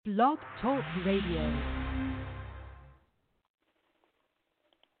Blog Talk Radio.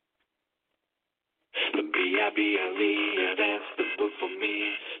 The B-I-B-L-E, that's the book for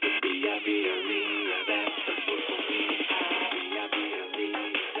me. The B-I-B-L-E, that's the book for me. B-I-B-L-E,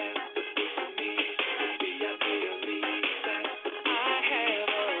 that's the book for me. The B-I-B-L-E, that's the book. I have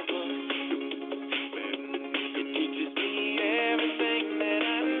a book. It teaches me everything that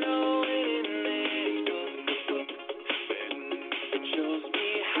I know in this book. It shows me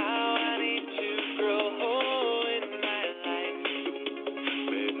how I need to grow in my life.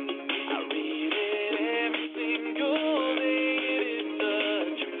 I read it every single day. It is the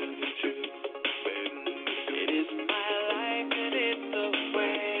truth. It is my life and it's the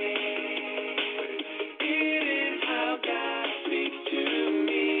way. It is how God speaks to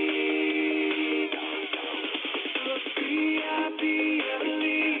me. The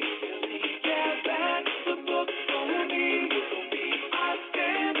B-I-B-L-E, yeah, that's the book for me. I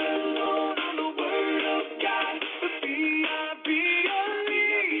stand alone on the Word of God. The B-I-B-L-E,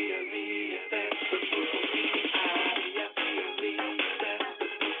 that's the book for me. B-I-B-L-E, that's the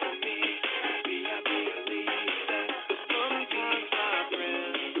book for me. B-I-B-L-E, that's sometimes my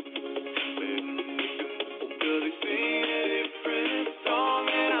friend. Does he sing a different song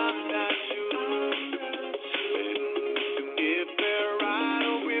and I'm not sure? If they're right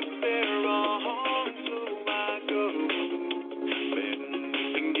or if they're wrong, so I go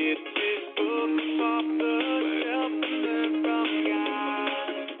and get this book off the shelf and learn from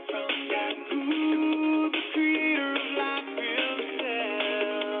God, who the creator of life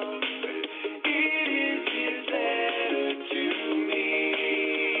himself. It is his letter to me.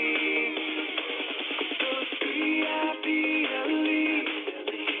 The B-I-B-L-E,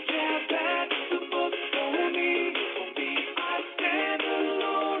 yeah, that's the book for me. I stand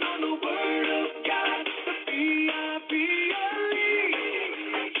alone on the Word of God. The B-I-B-L-E.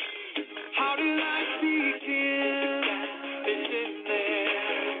 How did life begin? It's in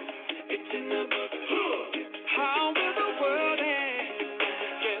there. It's in the book. How will the world end?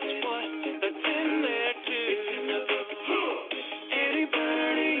 Guess what? That's in there too. It's in the book. Any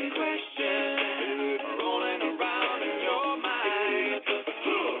burning question rolling around in your mind,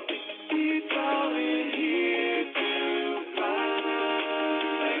 it's all in here to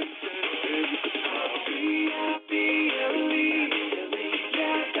find. B-I-B-L-E,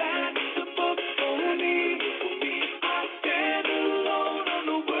 yeah, that's the book for me. I stand alone on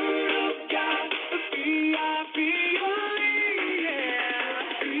the Word of God. The B-I-B-L-E,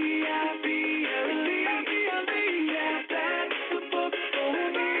 yeah. B-I-B-L-E, yeah, that's the book for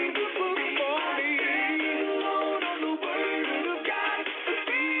me. I stand alone on the Word of God. The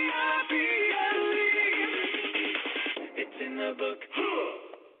B-I-B-L-E, it's in the book.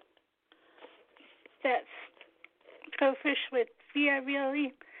 That's Go Fish with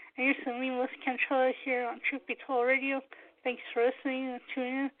B-I-B-L-E. And you're listening with Controller here on Truth Be Told Radio. Thanks for listening and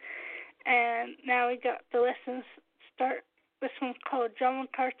tuning in. And now we got the lessons start. This one's called John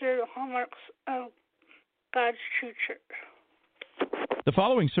MacArthur, the Hallmarks of God's True Church. The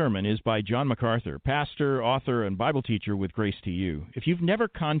following sermon is by John MacArthur, pastor, author, and Bible teacher with Grace to You. If you've never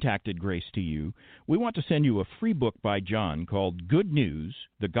contacted Grace to You, we want to send you a free book by John called Good News,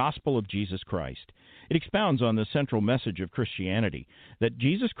 the Gospel of Jesus Christ. It expounds on the central message of Christianity, that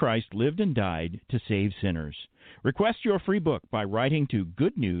Jesus Christ lived and died to save sinners. Request your free book by writing to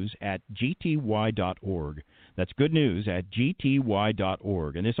goodnews@gty.org. That's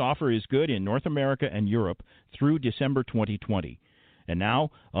goodnews@gty.org. And this offer is good in North America and Europe through December 2020. And now,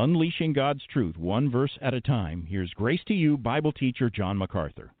 unleashing God's truth one verse at a time, here's Grace to You Bible teacher John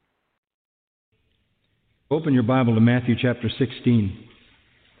MacArthur. Open your Bible to Matthew chapter 16.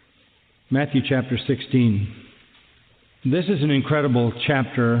 Matthew chapter 16. This is an incredible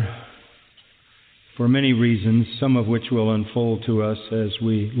chapter for many reasons, some of which will unfold to us as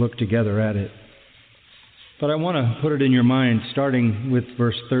we look together at it. But I want to put it in your mind, starting with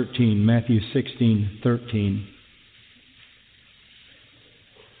verse 13, Matthew 16:13.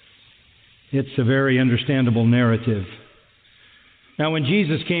 It's a very understandable narrative. Now, when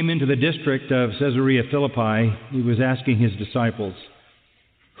Jesus came into the district of Caesarea Philippi, he was asking his disciples,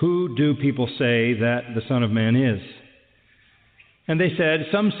 "Who do people say that the Son of Man is?" And they said,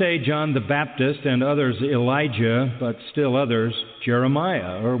 "Some say John the Baptist, and others Elijah, but still others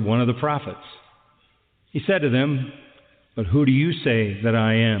Jeremiah, or one of the prophets." He said to them, "But who do you say that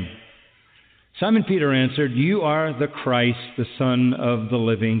I am?" Simon Peter answered, "You are the Christ, the Son of the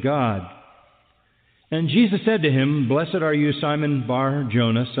living God." And Jesus said to him, "Blessed are you, Simon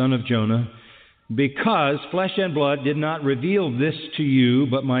Bar-Jonah, son of Jonah, because flesh and blood did not reveal this to you,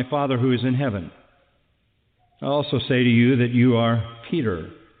 but my Father who is in heaven. I also say to you that you are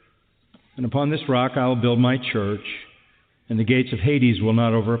Peter, and upon this rock I will build my church, and the gates of Hades will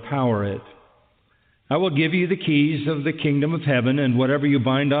not overpower it. I will give you the keys of the kingdom of heaven, and whatever you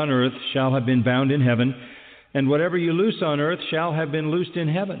bind on earth shall have been bound in heaven, and whatever you loose on earth shall have been loosed in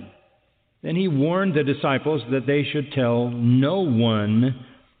heaven." Then he warned the disciples that they should tell no one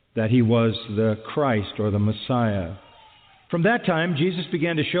that he was the Christ or the Messiah. From that time, Jesus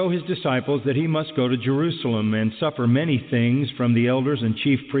began to show his disciples that he must go to Jerusalem and suffer many things from the elders and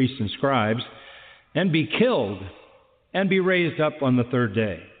chief priests and scribes, and be killed, and be raised up on the third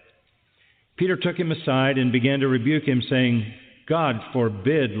day. Peter took him aside and began to rebuke him, saying, "God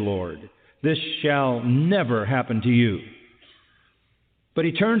forbid, Lord, this shall never happen to you." But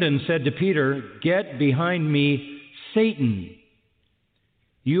he turned and said to Peter, "Get behind me, Satan.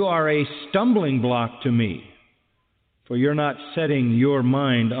 You are a stumbling block to me, for you're not setting your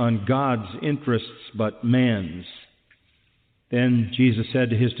mind on God's interests but man's." Then Jesus said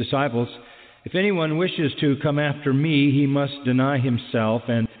to his disciples, "If anyone wishes to come after me, he must deny himself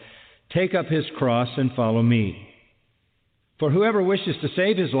and take up his cross and follow me. For whoever wishes to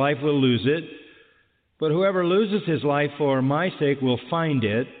save his life will lose it, but whoever loses his life for my sake will find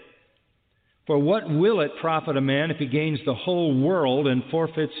it. For what will it profit a man if he gains the whole world and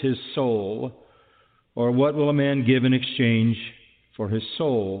forfeits his soul? Or what will a man give in exchange for his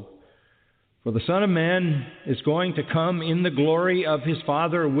soul? For the Son of Man is going to come in the glory of his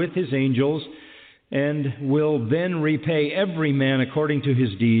Father with his angels, and will then repay every man according to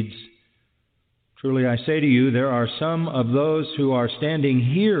his deeds. Truly I say to you, there are some of those who are standing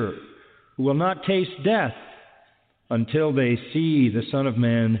here who will not taste death until they see the Son of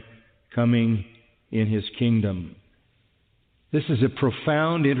Man coming in his kingdom." This is a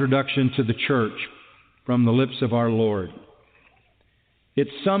profound introduction to the church from the lips of our Lord.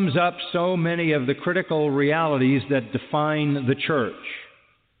 It sums up so many of the critical realities that define the church.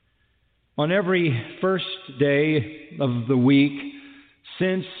 On every first day of the week,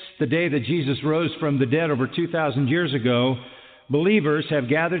 since the day that Jesus rose from the dead over 2,000 years ago, believers have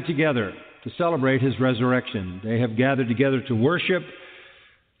gathered together to celebrate his resurrection. They have gathered together to worship,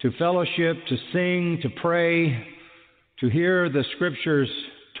 to fellowship, to sing, to pray, to hear the Scriptures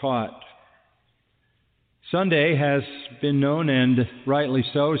taught. Sunday has been known, and rightly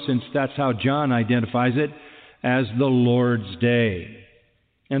so, since that's how John identifies it, as the Lord's Day.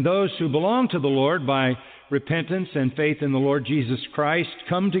 And those who belong to the Lord by repentance and faith in the Lord Jesus Christ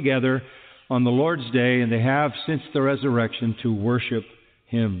come together on the Lord's Day, and they have since the resurrection, to worship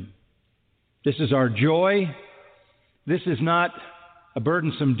him. This is our joy. This is not a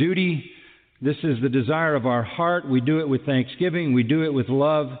burdensome duty. This is the desire of our heart. We do it with thanksgiving. We do it with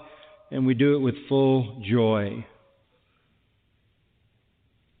love. And we do it with full joy.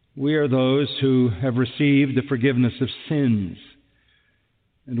 We are those who have received the forgiveness of sins.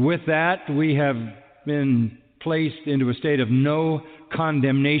 And with that, we have been placed into a state of no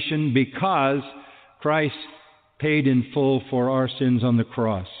condemnation because Christ paid in full for our sins on the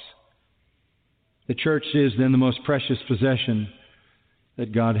cross. The church is then the most precious possession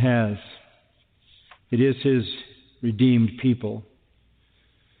that God has. It is his redeemed people.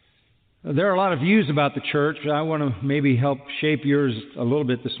 There are a lot of views about the church. I want to maybe help shape yours a little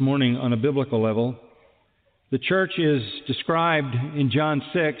bit this morning on a biblical level. The church is described in John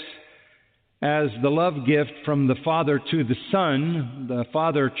 6 as the love gift from the Father to the Son. The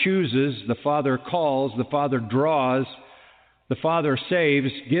Father chooses, the Father calls, the Father draws, the Father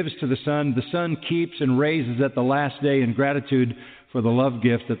saves, gives to the Son keeps and raises at the last day in gratitude for the love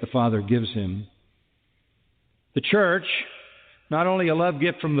gift that the Father gives him. The church, not only a love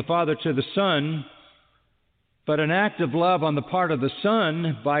gift from the Father to the Son, but an act of love on the part of the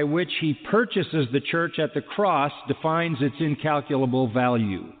Son by which he purchases the church at the cross, defines its incalculable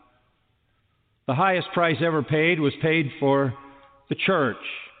value. The highest price ever paid was paid for the church.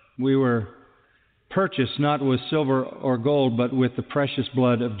 We were purchased not with silver or gold, but with the precious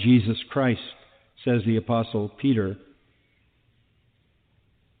blood of Jesus Christ, says the Apostle Peter.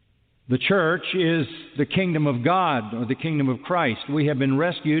 The church is the kingdom of God, or the kingdom of Christ. We have been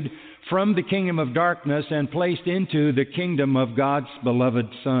rescued from the kingdom of darkness and placed into the kingdom of God's beloved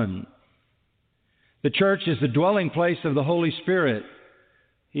Son. The church is the dwelling place of the Holy Spirit.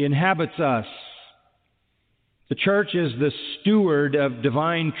 He inhabits us. The church is the steward of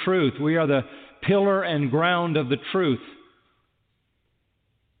divine truth. We are the pillar and ground of the truth.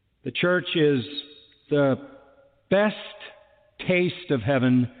 The church is the best taste of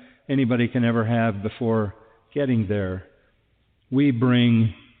heaven anybody can ever have before getting there. We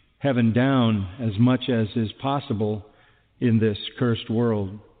bring heaven down as much as is possible in this cursed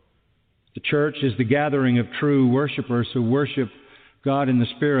world. The church is the gathering of true worshipers who worship God in the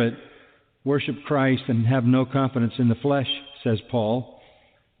Spirit worship Christ and have no confidence in the flesh, says Paul.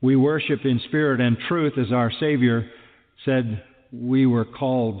 We worship in spirit and truth, as our Savior said we were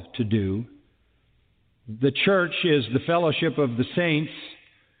called to do. The church is the fellowship of the saints.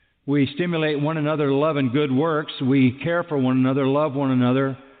 We stimulate one another to love and good works. We care for one another, love one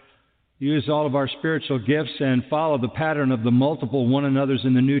another, use all of our spiritual gifts, and follow the pattern of the multiple one another's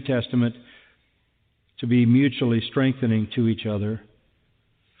in the New Testament to be mutually strengthening to each other.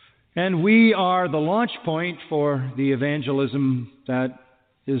 And we are the launch point for the evangelism that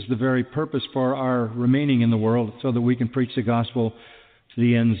is the very purpose for our remaining in the world, so that we can preach the gospel to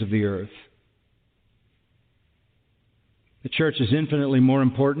the ends of the earth. The church is infinitely more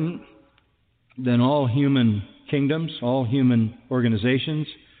important than all human kingdoms, all human organizations,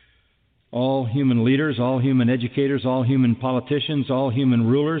 all human leaders, all human educators, all human politicians, all human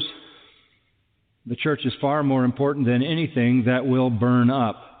rulers. The church is far more important than anything that will burn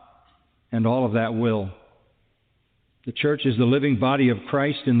up, and all of that will. The church is the living body of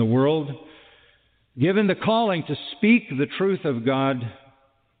Christ in the world, given the calling to speak the truth of God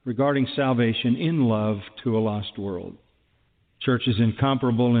regarding salvation in love to a lost world. Church is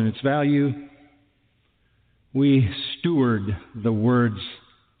incomparable in its value. We steward the words,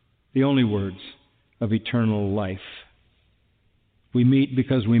 the only words of eternal life. We meet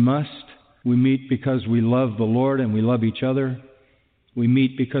because we must. We meet because we love the Lord and we love each other. We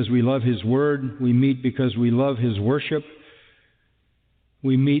meet because we love His Word. We meet because we love His worship.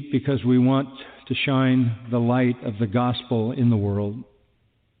 We meet because we want to shine the light of the gospel in the world.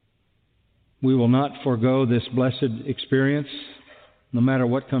 We will not forego this blessed experience, no matter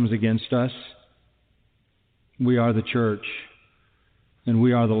what comes against us. We are the church, and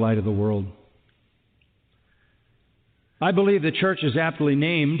we are the light of the world. I believe the church is aptly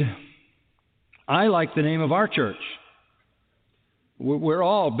named. I like the name of our church. We're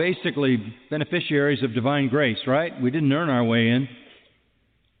all basically beneficiaries of divine grace, right? We didn't earn our way in.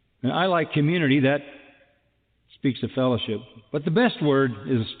 And I like community. That speaks of fellowship. But the best word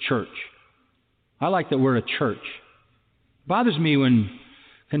is church. I like that we're a church. It bothers me when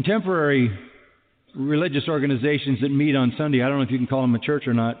contemporary religious organizations that meet on Sunday, I don't know if you can call them a church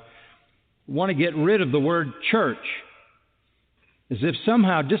or not, want to get rid of the word church, as if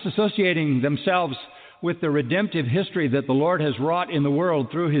somehow disassociating themselves with the redemptive history that the Lord has wrought in the world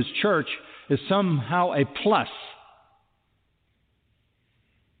through His church is somehow a plus.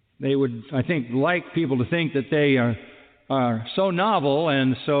 They would, I think, like people to think that they are so novel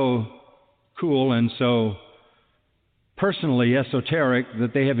and so cool and so personally esoteric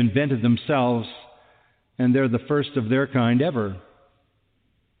that they have invented themselves and they're the first of their kind ever.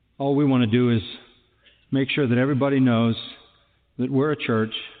 All we want to do is make sure that everybody knows that we're a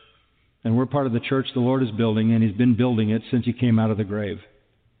church and we're part of the church the Lord is building, and He's been building it since He came out of the grave.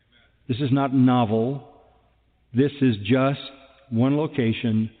 This is not novel. This is just one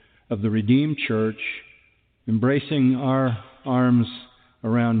location of the redeemed church, embracing our arms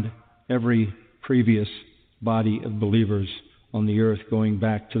around every previous body of believers on the earth going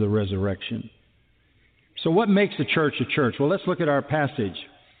back to the resurrection. So what makes a church a church? Well, let's look at our passage.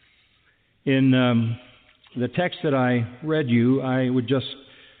 In the text that I read you, I would just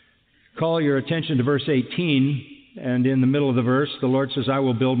call your attention to verse 18, and in the middle of the verse, the Lord says, I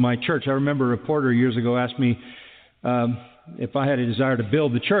will build my church. I remember a reporter years ago asked me if I had a desire to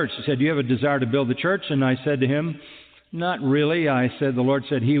build the church. He said, do you have a desire to build the church? And I said to him, not really. I said, the Lord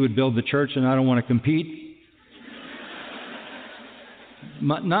said He would build the church, and I don't want to compete.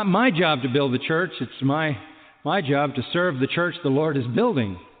 Not my job to build the church. It's my job to serve the church the Lord is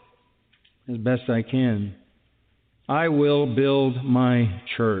building as best I can. I will build my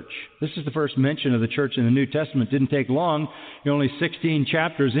church. This is the first mention of the church in the New Testament. It didn't take long. You're only 16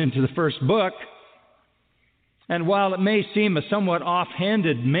 chapters into the first book. And while it may seem a somewhat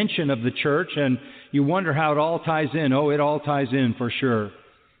offhanded mention of the church, and you wonder how it all ties in, it all ties in for sure.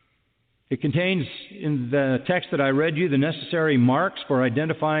 It contains, in the text that I read you, the necessary marks for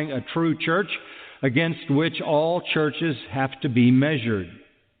identifying a true church against which all churches have to be measured.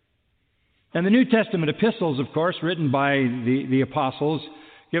 And the New Testament epistles, of course, written by the apostles,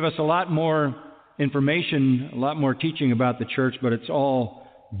 give us a lot more information, a lot more teaching about the church, but it's all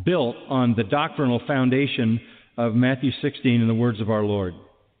built on the doctrinal foundation of Matthew 16 and the words of our Lord.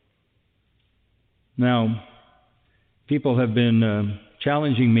 Now, people have been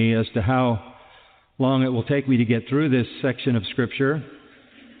challenging me as to how long it will take me to get through this section of Scripture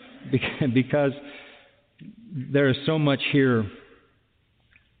because there is so much here.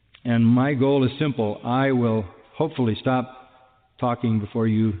 And my goal is simple. I will hopefully stop talking before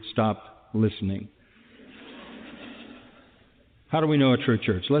you stop listening. How do we know a true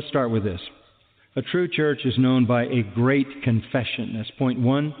church? Let's start with this. A true church is known by a great confession. That's point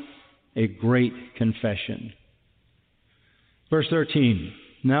one, a great confession. Verse 13.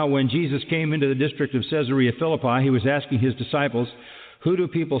 Now when Jesus came into the district of Caesarea Philippi, he was asking his disciples, "Who do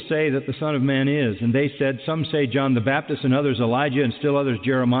people say that the Son of Man is?" And they said, "Some say John the Baptist, and others Elijah, and still others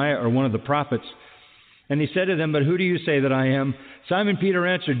Jeremiah or one of the prophets." And he said to them, "But who do you say that I am?" Simon Peter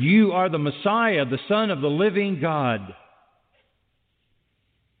answered, "You are the Messiah, the Son of the living God."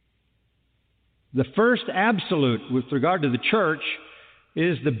 The first absolute with regard to the church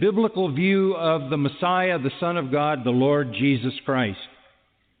is the biblical view of the Messiah, the Son of God, the Lord Jesus Christ.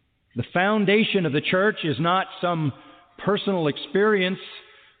 The foundation of the church is not some personal experience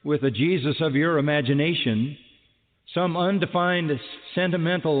with a Jesus of your imagination, some undefined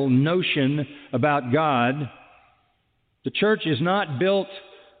sentimental notion about God. The church is not built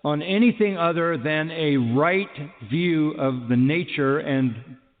on anything other than a right view of the nature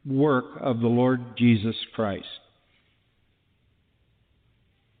and work of the Lord Jesus Christ.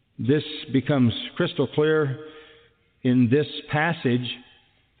 This becomes crystal clear in this passage.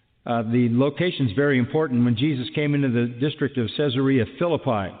 The location is very important. When Jesus came into the district of Caesarea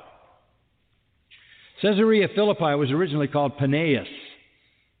Philippi. Caesarea Philippi was originally called Paneas.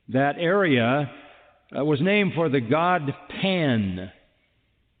 That area was named for the god Pan.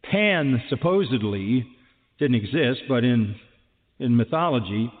 Pan supposedly didn't exist, but in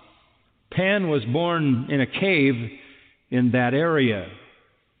mythology, Pan was born in a cave in that area.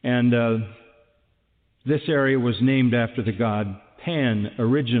 And this area was named after the god Pan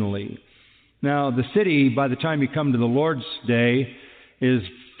originally. Now, the city, by the time you come to the Lord's Day, is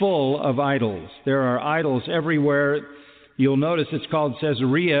full of idols. There are idols everywhere. You'll notice it's called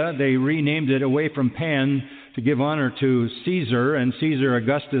Caesarea. They renamed it away from Pan to give honor to Caesar, and Caesar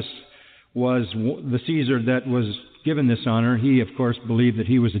Augustus was the Caesar that was given this honor. He, of course, believed that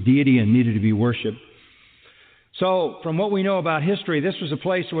he was a deity and needed to be worshipped. So, from what we know about history, this was a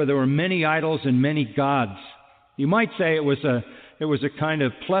place where there were many idols and many gods. You might say it was a kind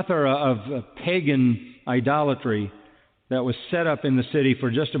of plethora of pagan idolatry that was set up in the city for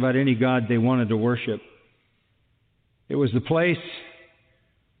just about any god they wanted to worship. It was the place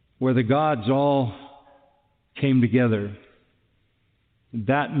where the gods all came together.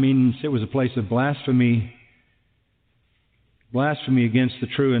 That means it was a place of blasphemy against the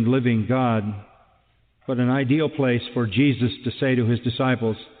true and living God, but an ideal place for Jesus to say to his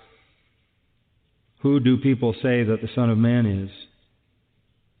disciples, "Who do people say that the Son of Man is?"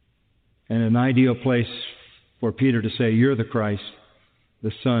 And an ideal place for Peter to say, "You're the Christ,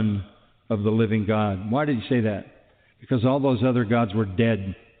 the Son of the living God." Why did he say that? Because all those other gods were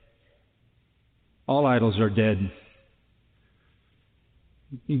dead. All idols are dead.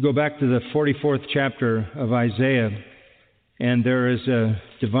 You go back to the 44th chapter of Isaiah, and there is a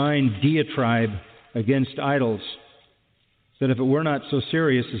divine diatribe against idols that, if it were not so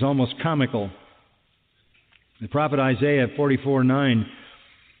serious, is almost comical. The prophet Isaiah 44:9,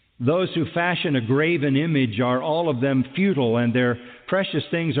 "Those who fashion a graven image are all of them futile, and their precious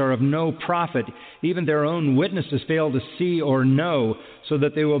things are of no profit. Even their own witnesses fail to see or know, so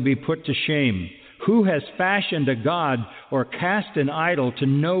that they will be put to shame. Who has fashioned a god or cast an idol to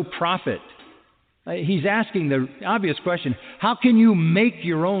no profit?" He's asking the obvious question, how can you make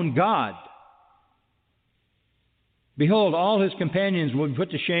your own god? Behold, all his companions will be put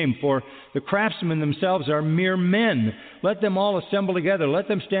to shame, for the craftsmen themselves are mere men. Let them all assemble together. Let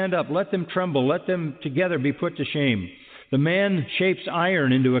them stand up. Let them tremble. Let them together be put to shame. The man shapes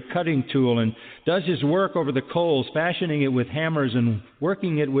iron into a cutting tool and does his work over the coals, fashioning it with hammers and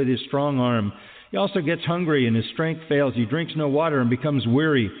working it with his strong arm. He also gets hungry and his strength fails. He drinks no water and becomes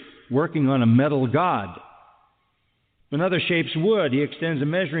weary, working on a metal god. Another shapes wood. He extends a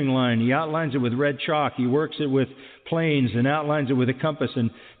measuring line. He outlines it with red chalk. He works it with planes and outlines it with a compass and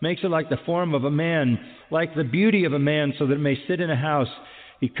makes it like the form of a man, like the beauty of a man, so that it may sit in a house.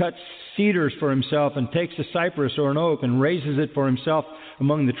 He cuts cedars for himself and takes a cypress or an oak and raises it for himself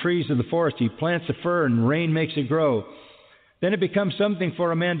among the trees of the forest. He plants a fir and rain makes it grow. Then it becomes something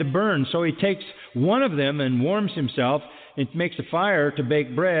for a man to burn. So he takes one of them and warms himself and makes a fire to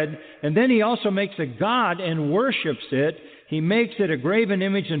bake bread. And then he also makes a god and worships it. He makes it a graven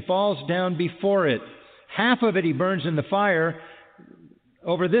image and falls down before it. Half of it he burns in the fire.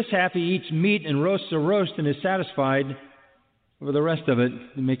 Over this half he eats meat and roasts a roast and is satisfied. Over the rest of it,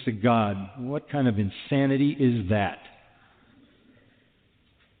 he makes a god. What kind of insanity is that?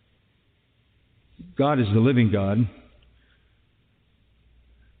 God is the living God.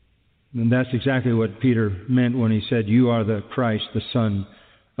 And that's exactly what Peter meant when he said, "You are the Christ, the Son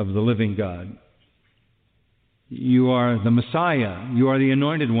of the living God." You are the Messiah. You are the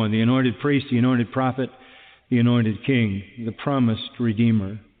anointed one, the anointed priest, the anointed prophet, the anointed king, the promised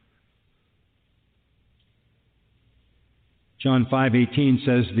Redeemer. John 5:18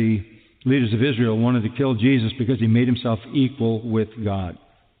 says the leaders of Israel wanted to kill Jesus because he made himself equal with God.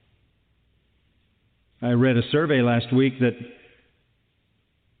 I read a survey last week that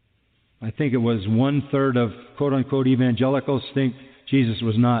I think it was 1/3 of quote-unquote evangelicals think Jesus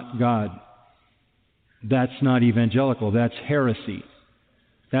was not God. That's not evangelical. That's heresy.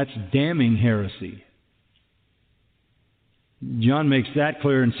 That's damning heresy. John makes that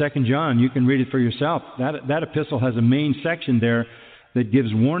clear in 2 John. You can read it for yourself. That epistle has a main section there that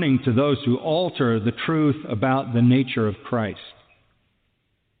gives warning to those who alter the truth about the nature of Christ.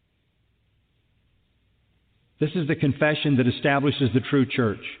 This is the confession that establishes the true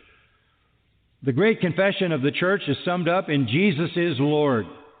church. The great confession of the church is summed up in Jesus is Lord.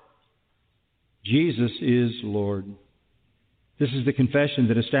 Jesus is Lord. This is the confession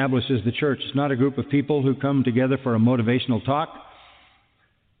that establishes the church. It's not a group of people who come together for a motivational talk.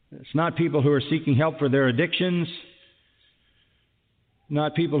 It's not people who are seeking help for their addictions.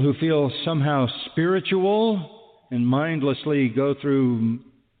 Not people who feel somehow spiritual and mindlessly go through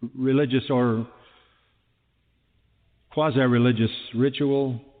religious or quasi-religious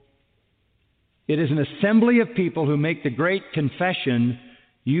ritual. It is an assembly of people who make the great confession,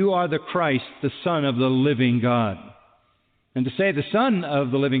 you are the Christ, the Son of the living God. And to say the Son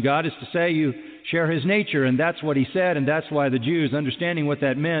of the living God is to say you share His nature, and that's what He said, and that's why the Jews, understanding what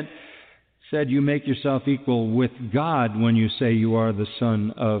that meant, said you make yourself equal with God when you say you are the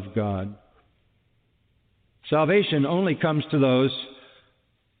Son of God. Salvation only comes to those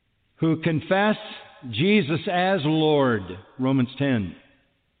who confess Jesus as Lord, Romans 10.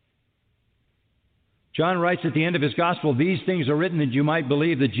 John writes at the end of his gospel, these things are written that you might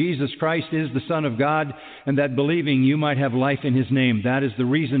believe that Jesus Christ is the Son of God, and that believing you might have life in His name. That is the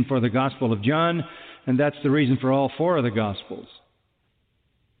reason for the Gospel of John, and that's the reason for all four of the Gospels.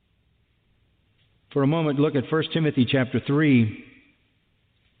 For a moment, look at 1 Timothy chapter 3.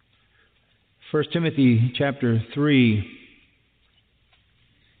 1 Timothy chapter 3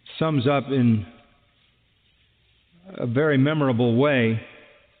 sums up in a very memorable way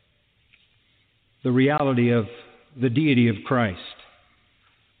the reality of the deity of Christ.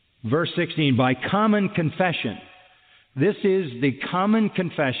 Verse 16, by common confession. This is the common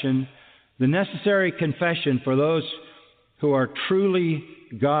confession, the necessary confession for those who are truly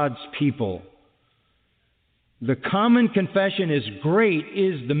God's people. The common confession is great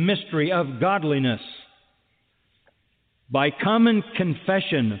is the mystery of godliness. By common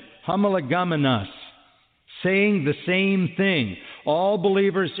confession, homologomenos, saying the same thing. All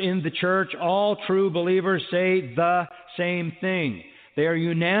believers in the church, all true believers say the same thing. They are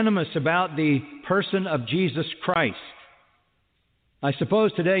unanimous about the person of Jesus Christ. I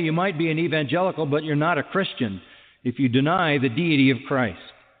suppose today you might be an evangelical, but you're not a Christian if you deny the deity of Christ.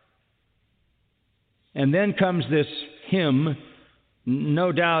 And then comes this hymn,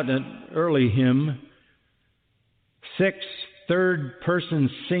 no doubt an early hymn, 6 third-person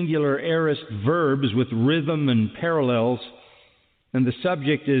singular aorist verbs with rhythm and parallels, and the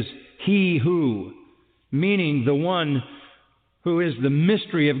subject is He Who, meaning the one who is the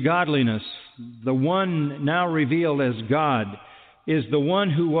mystery of godliness, the one now revealed as God, is the one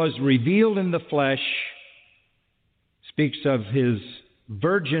who was revealed in the flesh, speaks of His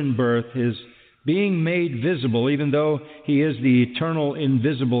virgin birth, His being made visible, even though He is the eternal,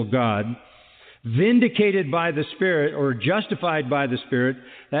 invisible God, vindicated by the Spirit or justified by the Spirit.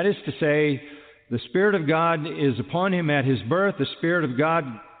 That is to say, the Spirit of God is upon Him at His birth. The Spirit of God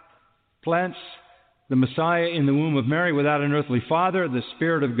plants the Messiah in the womb of Mary without an earthly father. The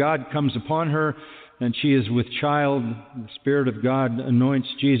Spirit of God comes upon her, and she is with child. The Spirit of God anoints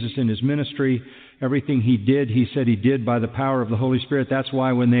Jesus in His ministry. Everything He did, He said He did by the power of the Holy Spirit. That's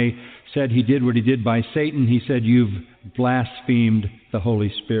why when they said He did what He did by Satan, He said, you've blasphemed the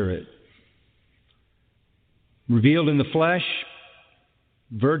Holy Spirit. Revealed in the flesh,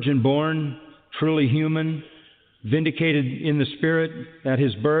 virgin born, truly human, vindicated in the Spirit at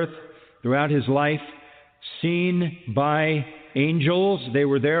His birth, throughout His life, seen by angels. They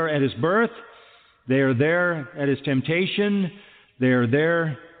were there at His birth. They are there at His temptation. They are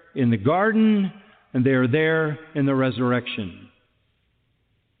there in the garden, and they are there in the resurrection.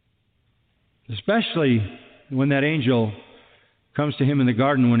 Especially when that angel comes to Him in the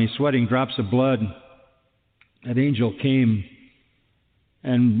garden when He's sweating drops of blood. That angel came,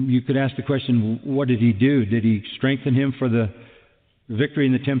 and you could ask the question, what did He do? Did He strengthen him for the victory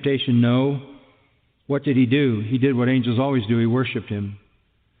in the temptation? No. What did He do? He did what angels always do. He worshiped Him.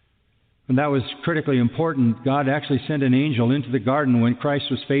 And that was critically important. God actually sent an angel into the garden when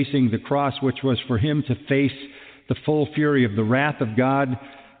Christ was facing the cross, which was for him to face the full fury of the wrath of God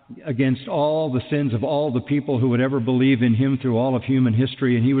against all the sins of all the people who would ever believe in him through all of human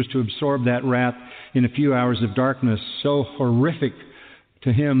history. And he was to absorb that wrath in a few hours of darkness, so horrific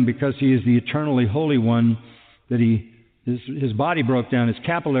to him because he is the eternally holy one that his body broke down, his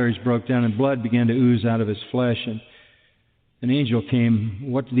capillaries broke down, and blood began to ooze out of his flesh. And an angel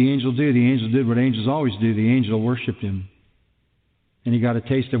came. What did the angel do? The angel did what angels always do. The angel worshipped him. And he got a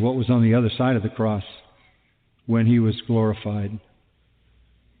taste of what was on the other side of the cross when he was glorified.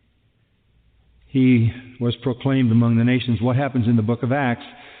 He was proclaimed among the nations. What happens in the book of Acts?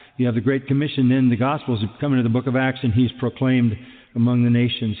 You have the Great Commission, then the Gospels come into the book of Acts, and he's proclaimed among the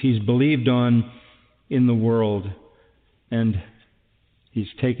nations. He's believed on in the world, and he's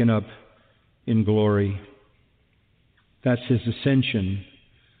taken up in glory. That's his ascension.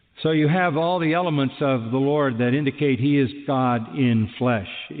 So you have all the elements of the Lord that indicate he is God in flesh.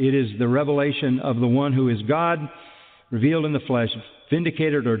 It is the revelation of the one who is God, revealed in the flesh,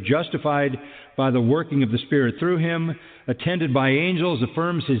 vindicated or justified by the working of the Spirit through him, attended by angels,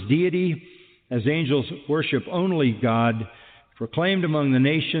 affirms his deity, as angels worship only God, proclaimed among the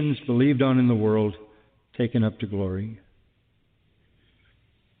nations, believed on in the world, taken up to glory.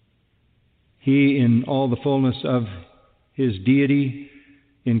 He, in all the fullness of his deity,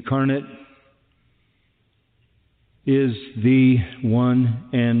 incarnate, is the one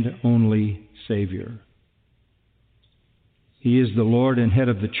and only Savior. He is the Lord and head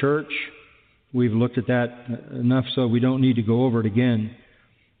of the church. We've looked at that enough so we don't need to go over it again.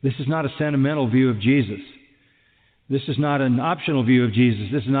 This is not a sentimental view of Jesus. This is not an optional view of Jesus.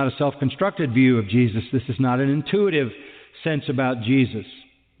 This is not a self-constructed view of Jesus. This is not an intuitive sense about Jesus.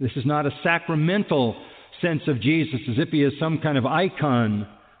 This is not a sacramental sense of Jesus as if he is some kind of icon.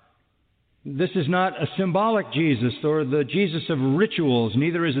 This is not a symbolic Jesus or the Jesus of rituals.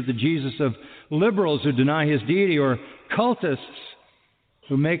 Neither is it the Jesus of liberals who deny his deity or cultists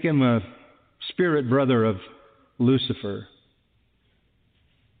who make him a spirit brother of Lucifer.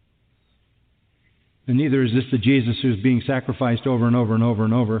 And neither is this the Jesus who's being sacrificed over and over and over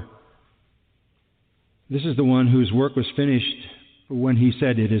and over. This is the one whose work was finished when he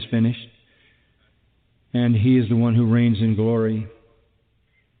said it is finished. And he is the one who reigns in glory.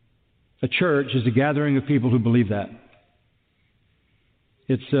 A church is a gathering of people who believe that.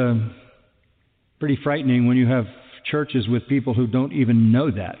 It's pretty frightening when you have churches with people who don't even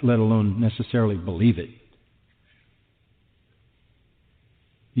know that, let alone necessarily believe it.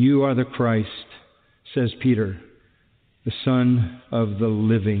 You are the Christ, says Peter, the Son of the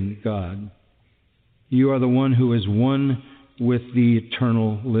living God. You are the one who is one with the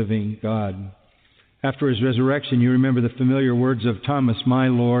eternal living God. After his resurrection, you remember the familiar words of Thomas, my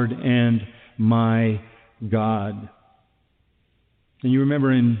Lord and my God. And you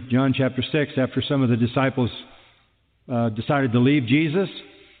remember in John chapter 6, after some of the disciples decided to leave Jesus,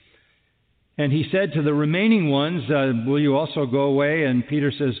 and he said to the remaining ones, will you also go away? And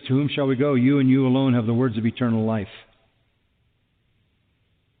Peter says, to whom shall we go? You and you alone have the words of eternal life.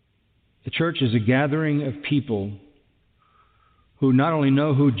 The church is a gathering of people who not only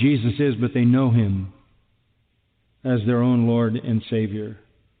know who Jesus is, but they know him as their own Lord and Savior.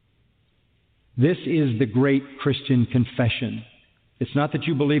 This is the great Christian confession. It's not that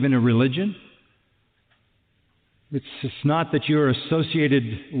you believe in a religion. It's not that you're associated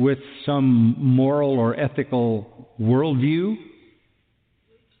with some moral or ethical worldview.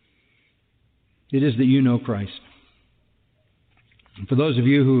 It is that you know Christ. And for those of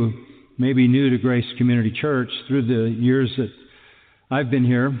you who may be new to Grace Community Church, through the years that I've been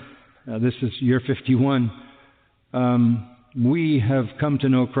here, this is year 51, we have come to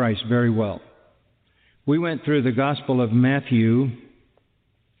know Christ very well. We went through the Gospel of Matthew,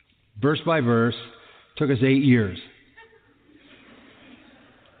 verse by verse. Took us 8 years.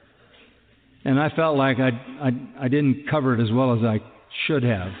 And I felt like I didn't cover it as well as I should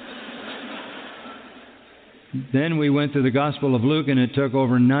have. Then we went through the Gospel of Luke, and it took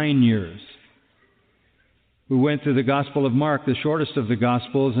over 9 years. We went through the Gospel of Mark, the shortest of the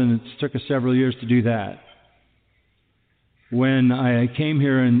Gospels, and it took us several years to do that. When I came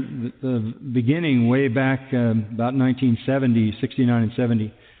here in the beginning, way back about 1970, 69 and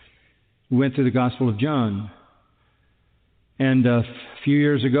 70, we went through the Gospel of John. And a few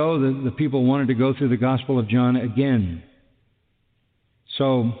years ago, the people wanted to go through the Gospel of John again.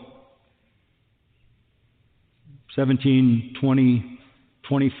 So 17, 20,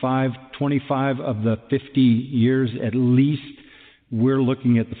 25 of the 50 years at least, we're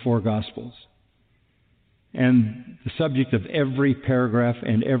looking at the four Gospels. And the subject of every paragraph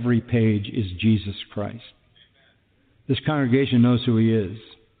and every page is Jesus Christ. This congregation knows who He is.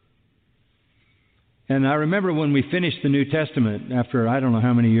 And I remember when we finished the New Testament, after I don't know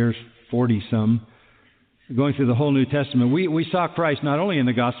how many years, 40-some, going through the whole New Testament, we saw Christ not only in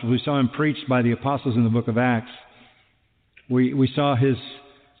the Gospels, we saw Him preached by the apostles in the book of Acts. We saw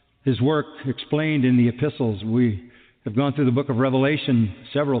His work explained in the epistles. We have gone through the book of Revelation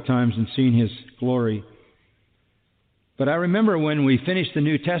several times and seen His glory. But I remember when we finished the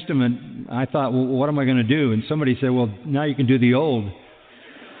New Testament, I thought, well, what am I going to do? And somebody said, well, now you can do the Old.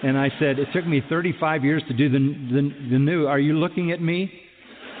 And I said, it took me 35 years to do the New. Are you looking at me?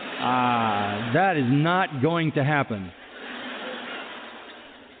 That is not going to happen.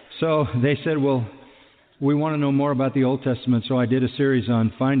 So they said, well, we want to know more about the Old Testament, so I did a series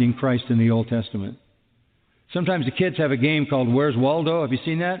on finding Christ in the Old Testament. Sometimes the kids have a game called Where's Waldo? Have you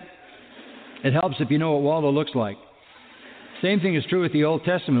seen that? It helps if you know what Waldo looks like. Same thing is true with the Old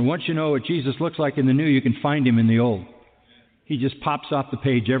Testament. Once you know what Jesus looks like in the New, you can find Him in the Old. He just pops off the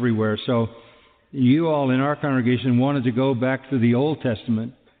page everywhere. So you all in our congregation wanted to go back to the Old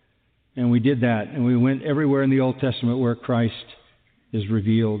Testament, and we did that. And we went everywhere in the Old Testament where Christ is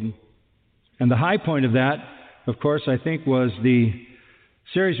revealed. And the high point of that, of course, I think was the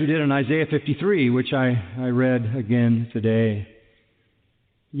series we did on Isaiah 53, which I read again today.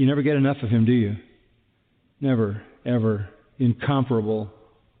 You never get enough of Him, do you? Never, ever. Incomparable.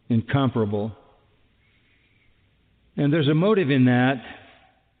 Incomparable. And there's a motive in that,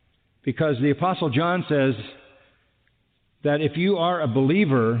 because the Apostle John says that if you are a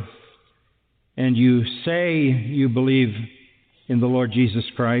believer and you say you believe in the Lord Jesus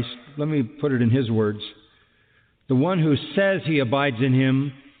Christ, let me put it in his words, the one who says he abides in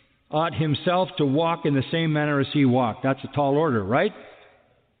Him ought himself to walk in the same manner as He walked. That's a tall order, right?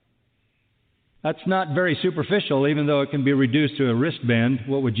 That's not very superficial, even though it can be reduced to a wristband.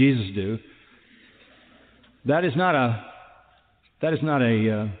 What would Jesus do? That is not a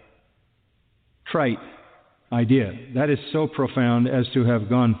trite idea. That is so profound as to have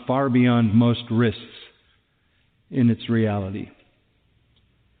gone far beyond most wrists in its reality.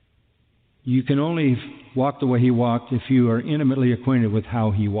 You can only walk the way He walked if you are intimately acquainted with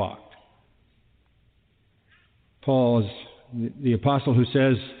how He walked. Paul is the apostle who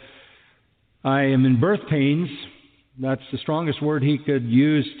says, I am in birth pains. That's the strongest word he could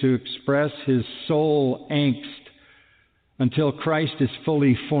use to express his soul angst until Christ is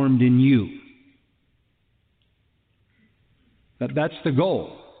fully formed in you. That's the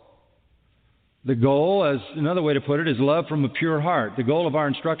goal. The goal, as another way to put it, is love from a pure heart. The goal of our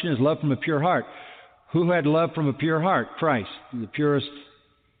instruction is love from a pure heart. Who had love from a pure heart? Christ, the purest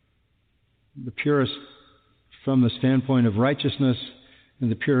from the standpoint of righteousness,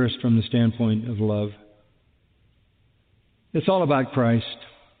 and the purest from the standpoint of love. It's all about Christ.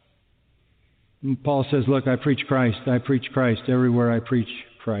 And Paul says, look, I preach Christ. I preach Christ. Everywhere I preach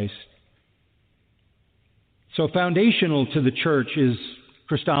Christ. So foundational to the church is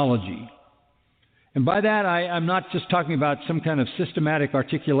Christology. And by that, I'm not just talking about some kind of systematic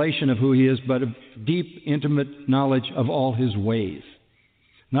articulation of who He is, but a deep, intimate knowledge of all His ways.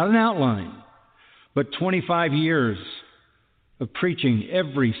 Not an outline, but 25 years of preaching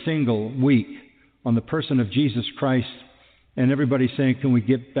every single week on the person of Jesus Christ, and everybody saying, can we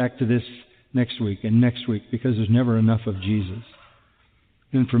get back to this next week and next week, because there's never enough of Jesus.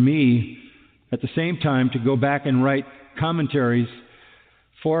 And for me, at the same time, to go back and write commentaries,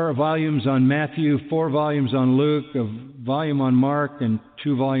 4 volumes on Matthew, 4 volumes on Luke, a volume on Mark, and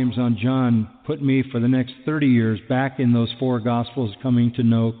 2 volumes on John, put me for the next 30 years back in those 4 Gospels, coming to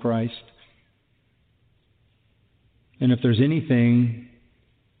know Christ. And if there's anything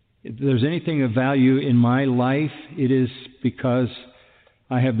of value in my life, it is because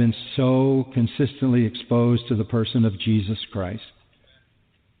I have been so consistently exposed to the person of Jesus Christ.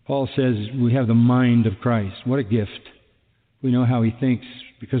 Paul says we have the mind of Christ. What a gift. We know how He thinks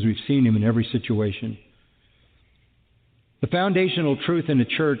because we've seen Him in every situation. The foundational truth in the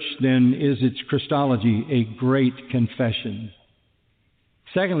church, then, is its Christology, a great confession.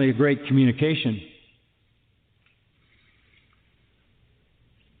 Secondly, a great communication.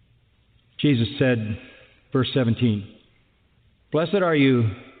 Jesus said, verse 17, Blessed are you,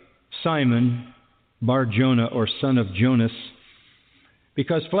 Simon, Bar-Jonah, or son of Jonas,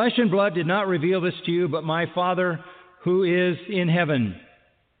 because flesh and blood did not reveal this to you, but my Father who is in heaven.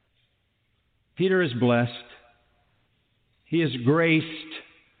 Peter is blessed. He is graced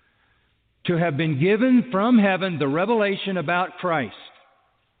to have been given from heaven the revelation about Christ.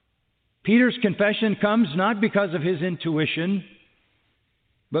 Peter's confession comes not because of his intuition,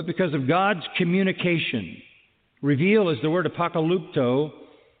 but because of God's communication. Reveal is the word apocalypto,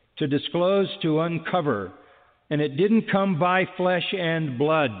 to disclose, to uncover. And it didn't come by flesh and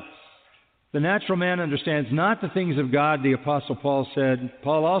blood. The natural man understands not the things of God, the Apostle Paul said.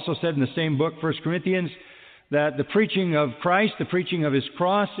 Paul also said in the same book, 1 Corinthians, that the preaching of Christ, the preaching of His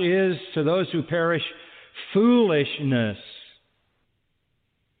cross, is, to those who perish, foolishness.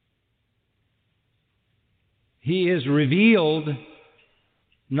 He is revealed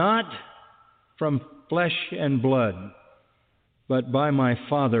not from flesh and blood, but by my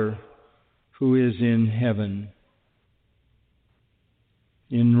Father who is in heaven.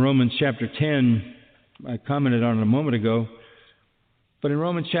 In Romans chapter 10, I commented on it a moment ago, but in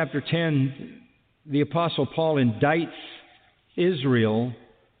Romans chapter 10, the Apostle Paul indicts Israel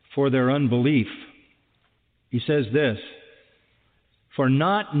for their unbelief. He says this, for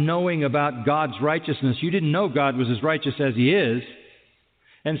not knowing about God's righteousness, you didn't know God was as righteous as He is,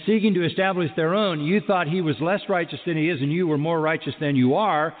 and seeking to establish their own, you thought He was less righteous than He is, and you were more righteous than you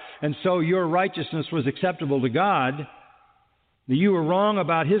are, and so your righteousness was acceptable to God. You were wrong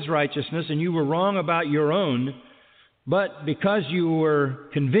about His righteousness, and you were wrong about your own, but because you were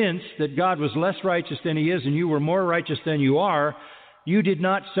convinced that God was less righteous than He is, and you were more righteous than you are, you did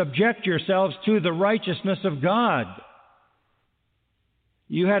not subject yourselves to the righteousness of God.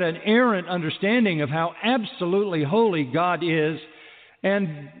 You had an errant understanding of how absolutely holy God is,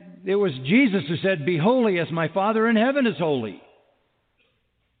 and it was Jesus who said, be holy as my Father in heaven is holy.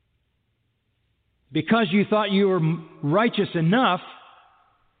 Because you thought you were righteous enough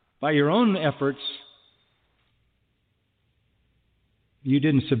by your own efforts, you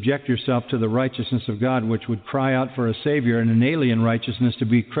didn't subject yourself to the righteousness of God, which would cry out for a Savior and an alien righteousness to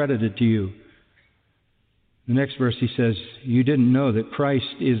be credited to you. The next verse he says, you didn't know that Christ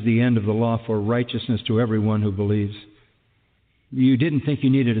is the end of the law for righteousness to everyone who believes. You didn't think you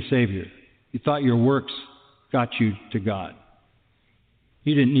needed a Savior. You thought your works got you to God.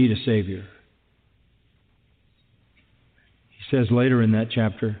 You didn't need a Savior. He says later in that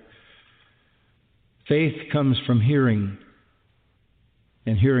chapter, faith comes from hearing,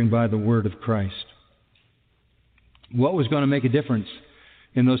 and hearing by the word of Christ. What was going to make a difference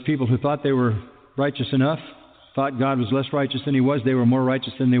in those people who thought they were righteous enough, thought God was less righteous than He was, they were more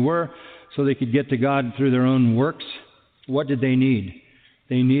righteous than they were, so they could get to God through their own works? What did they need?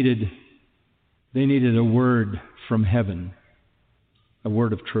 They needed a word from heaven, a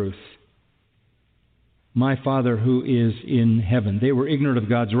word of truth. My Father who is in heaven. They were ignorant of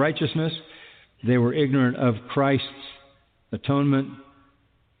God's righteousness. They were ignorant of Christ's atonement,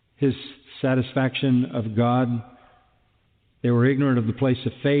 His satisfaction of God. They were ignorant of the place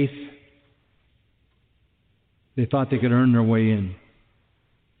of faith. They thought they could earn their way in.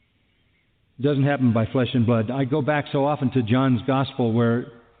 It doesn't happen by flesh and blood. I go back so often to John's Gospel where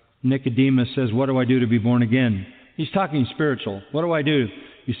Nicodemus says, what do I do to be born again? He's talking spiritual. What do I do?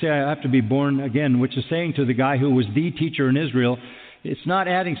 You say, I have to be born again, which is saying to the guy who was the teacher in Israel, it's not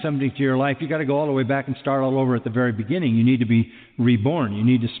adding something to your life. You've got to go all the way back and start all over at the very beginning. You need to be reborn. You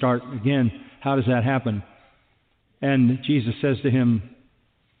need to start again. How does that happen? And Jesus says to him,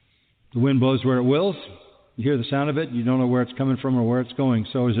 the wind blows where it wills. You hear the sound of it. You don't know where it's coming from or where it's going.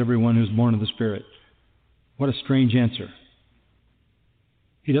 So is everyone who's born of the Spirit. What a strange answer.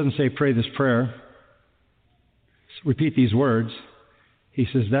 He doesn't say, pray this prayer. Repeat these words. He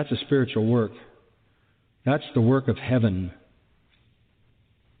says, that's a spiritual work. That's the work of heaven.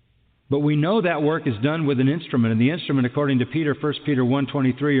 But we know that work is done with an instrument. And the instrument, according to Peter, 1 Peter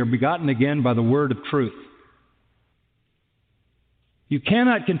 1:23, are begotten again by the word of truth. You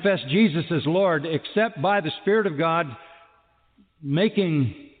cannot confess Jesus as Lord except by the Spirit of God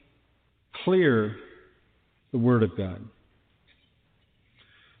making clear the Word of God.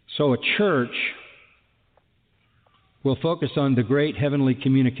 So a church will focus on the great heavenly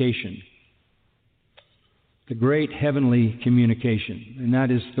communication. The great heavenly communication, and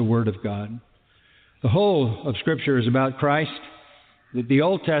that is the Word of God. The whole of Scripture is about Christ. The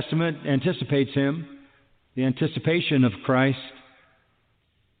Old Testament anticipates Him, the anticipation of Christ.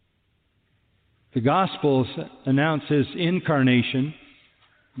 The Gospels announce His incarnation.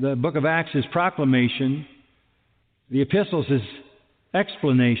 The book of Acts is proclamation. The epistles is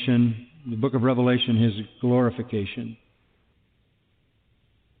explanation. The book of Revelation is glorification.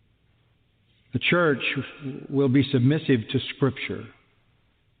 The church will be submissive to Scripture.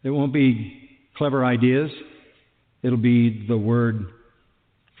 It won't be clever ideas. It'll be the Word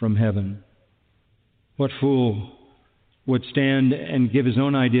from heaven. What fool would stand and give his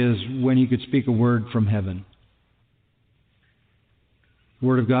own ideas when he could speak a word from heaven? The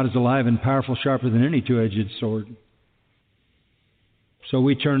Word of God is alive and powerful, sharper than any two-edged sword. So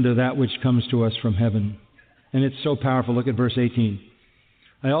we turn to that which comes to us from heaven. And it's so powerful. Look at verse 18.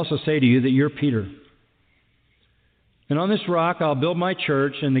 I also say to you that you're Peter. And on this rock I'll build my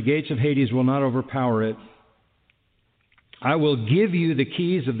church, and the gates of Hades will not overpower it. I will give you the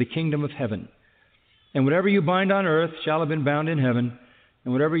keys of the kingdom of heaven. And whatever you bind on earth shall have been bound in heaven,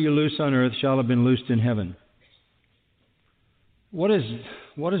 and whatever you loose on earth shall have been loosed in heaven. What is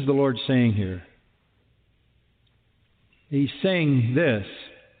the Lord saying here? He's saying this.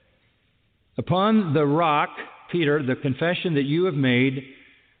 Upon the rock, Peter, the confession that you have made,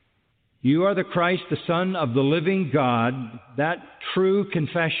 you are the Christ, the Son of the living God, that true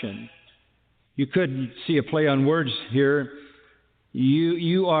confession. You could see a play on words here.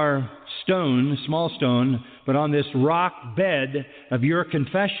 You are stone, small stone, but on this rock bed of your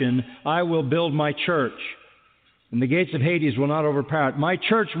confession, I will build my church. And the gates of Hades will not overpower it. My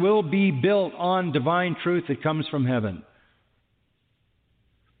church will be built on divine truth that comes from heaven.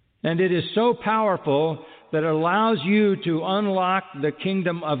 And it is so powerful that it allows you to unlock the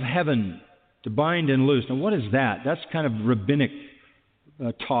kingdom of heaven, to bind and loose. Now, what is that? That's kind of rabbinic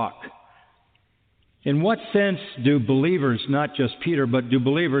talk. In what sense do believers, not just Peter, but do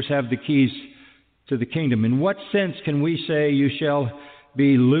believers have the keys to the kingdom? In what sense can we say you shall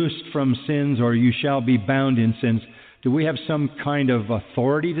be loosed from sins or you shall be bound in sins? Do we have some kind of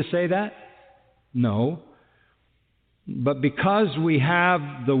authority to say that? No. But because we have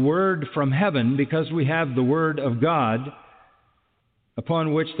the word from heaven, because we have the word of God,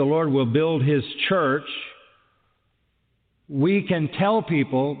 upon which the Lord will build His church, we can tell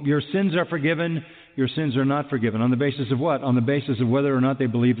people your sins are forgiven, your sins are not forgiven. On the basis of what? On the basis of whether or not they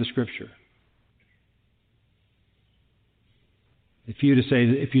believe the Scripture. If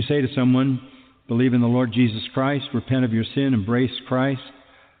you say to someone, believe in the Lord Jesus Christ, repent of your sin, embrace Christ,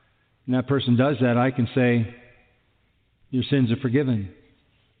 and that person does that, I can say, your sins are forgiven.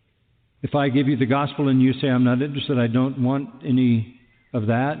 If I give you the gospel and you say, I'm not interested, I don't want any of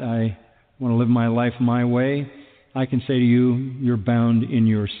that, I want to live my life my way, I can say to you, you're bound in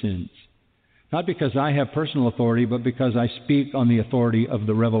your sins. Not because I have personal authority, but because I speak on the authority of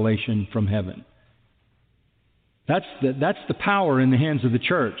the revelation from heaven. That's the power in the hands of the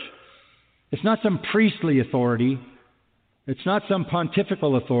church. It's not some priestly authority. It's not some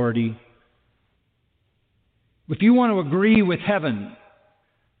pontifical authority. If you want to agree with heaven,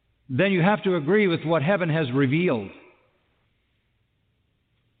 then you have to agree with what heaven has revealed.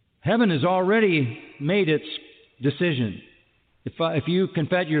 Heaven has already made its decision. If you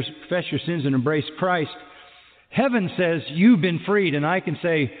confess your sins and embrace Christ, heaven says you've been freed, and I can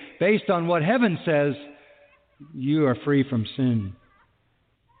say, based on what heaven says, you are free from sin.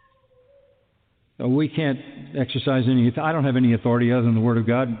 So we can't exercise I don't have any authority other than the Word of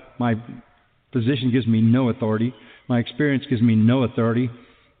God. My position gives me no authority. My experience gives me no authority.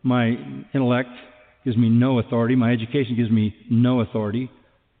 My intellect gives me no authority. My education gives me no authority.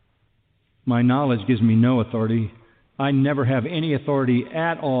 My knowledge gives me no authority. I never have any authority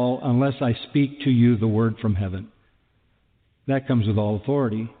at all unless I speak to you the word from heaven. That comes with all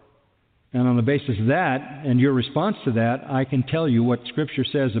authority. And on the basis of that and your response to that, I can tell you what Scripture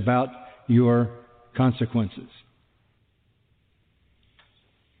says about your consequences.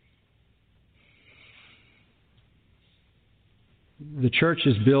 The church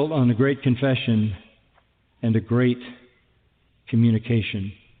is built on a great confession and a great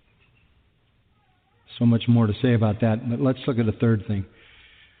communication. So much more to say about that, but let's look at a third thing.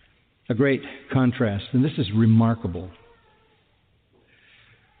 A great contrast, and this is remarkable.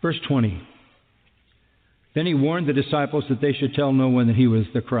 Verse 20. Then he warned the disciples that they should tell no one that he was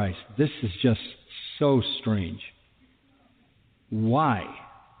the Christ. This is just so strange. Why?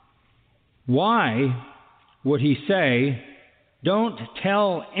 Why would he say, don't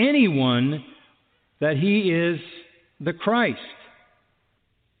tell anyone that he is the Christ?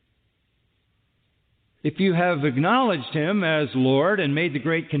 If you have acknowledged him as Lord and made the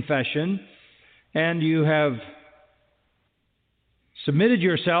great confession, and you have submitted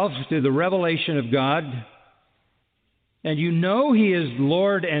yourselves to the revelation of God, and you know he is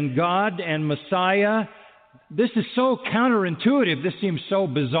Lord and God and Messiah, this is so counterintuitive. This seems so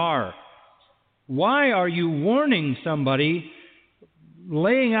bizarre. Why are you warning somebody,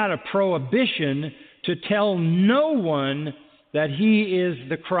 laying out a prohibition to tell no one that he is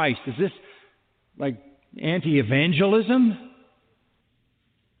the Christ? Is this like anti-evangelism?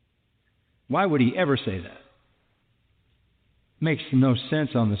 Why would he ever say that? Makes no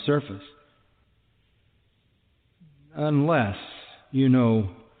sense on the surface. Unless you know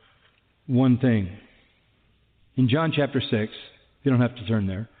one thing. In John chapter 6, you don't have to turn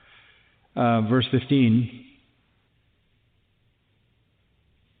there, verse 15,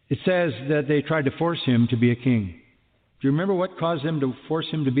 It says that they tried to force him to be a king. Do you remember what caused them to force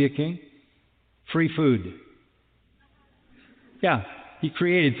him to be a king? Free food. Yeah, he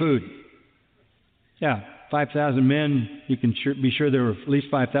created food. Yeah, 5,000 men. You can be sure there were at least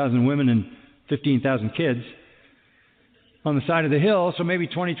 5,000 women and 15,000 kids on the side of the hill, so maybe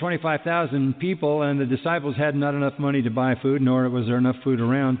 25,000 people, and the disciples had not enough money to buy food, nor was there enough food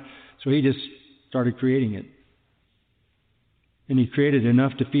around, so he just started creating it. And he created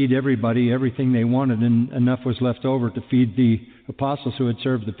enough to feed everybody, everything they wanted, and enough was left over to feed the apostles who had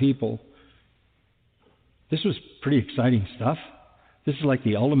served the people. This was pretty exciting stuff. This is like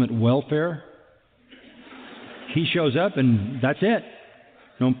the ultimate welfare. He shows up and that's it.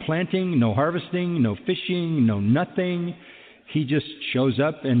 No planting, no harvesting, no fishing, no nothing. He just shows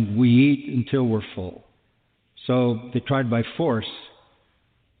up and we eat until we're full. So they tried by force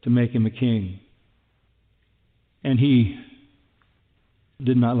to make him a king. And he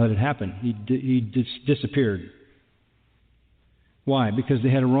did not let it happen. He disappeared. Why? Because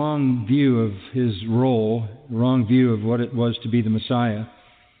they had a wrong view of his role, a wrong view of what it was to be the Messiah.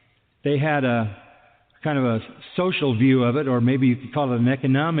 They had a kind of a social view of it, or maybe you could call it an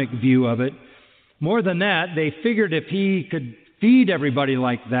economic view of it. More than that, they figured if he could feed everybody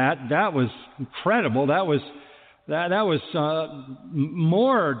like that, that was incredible. That was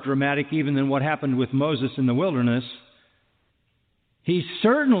more dramatic even than what happened with Moses in the wilderness. He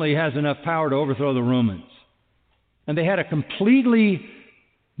certainly has enough power to overthrow the Romans. And they had a completely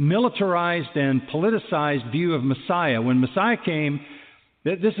militarized and politicized view of Messiah. When Messiah came,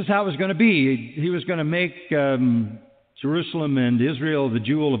 this is how it was going to be. He was going to make Jerusalem and Israel the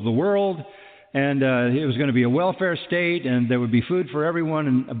jewel of the world, and it was going to be a welfare state, and there would be food for everyone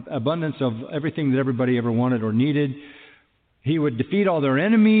and abundance of everything that everybody ever wanted or needed. He would defeat all their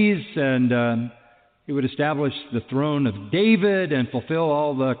enemies, and he would establish the throne of David and fulfill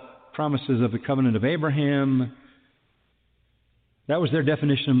all the promises of the covenant of Abraham. That was their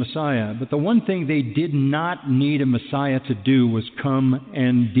definition of Messiah. But the one thing they did not need a Messiah to do was come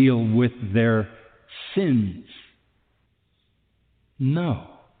and deal with their sins. No.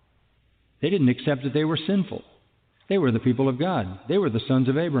 They didn't accept that they were sinful. They were the people of God. They were the sons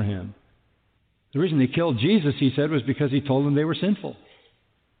of Abraham. The reason they killed Jesus, he said, was because he told them they were sinful.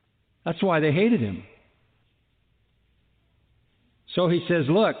 That's why they hated him. So he says,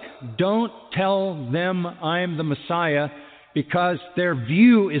 look, don't tell them I'm the Messiah, because their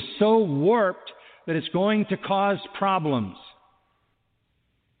view is so warped that it's going to cause problems.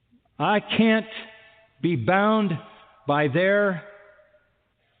 I can't be bound by their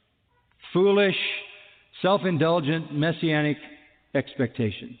foolish, self-indulgent, messianic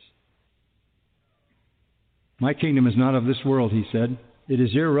expectations. My kingdom is not of this world, he said. It is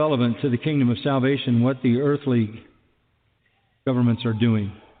irrelevant to the kingdom of salvation what the earthly governments are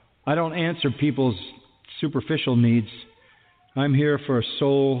doing. I don't answer people's superficial needs. I'm here for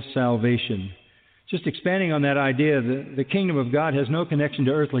soul salvation. Just expanding on that idea, the kingdom of God has no connection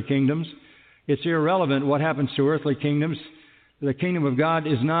to earthly kingdoms. It's irrelevant what happens to earthly kingdoms. The kingdom of God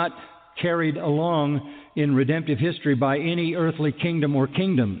is not carried along in redemptive history by any earthly kingdom or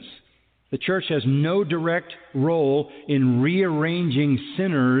kingdoms. The church has no direct role in rearranging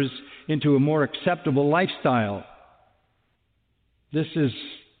sinners into a more acceptable lifestyle. This is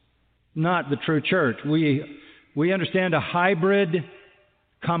not the true church. We understand a hybrid,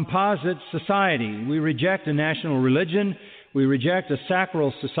 composite society. We reject a national religion. We reject a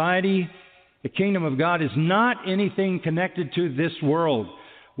sacral society. The kingdom of God is not anything connected to this world.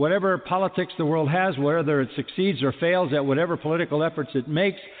 Whatever politics the world has, whether it succeeds or fails at whatever political efforts it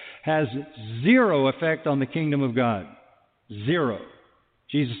makes, has zero effect on the kingdom of God. Zero.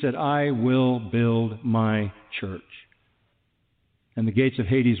 Jesus said, I will build my church, and the gates of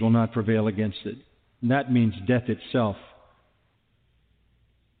Hades will not prevail against it. And that means death itself.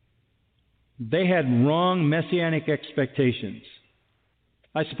 They had wrong messianic expectations.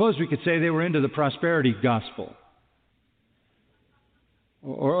 I suppose we could say they were into the prosperity gospel.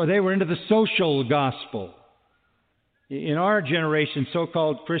 Or they were into the social gospel. In our generation,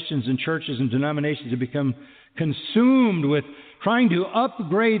 so-called Christians and churches and denominations have become consumed with trying to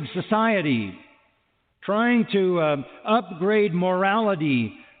upgrade society, trying to upgrade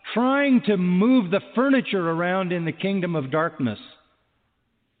morality, trying to move the furniture around in the kingdom of darkness.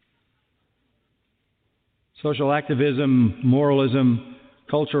 Social activism, moralism,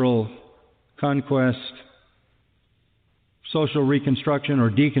 cultural conquest, social reconstruction or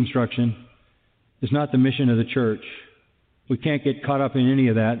deconstruction is not the mission of the church. We can't get caught up in any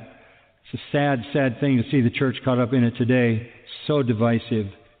of that. It's a sad, sad thing to see the church caught up in it today. So divisive,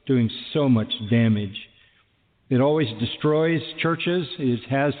 doing so much damage. It always destroys churches. It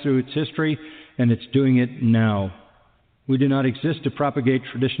has through its history, and it's doing it now. We do not exist to propagate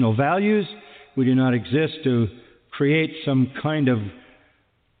traditional values. We do not exist to create some kind of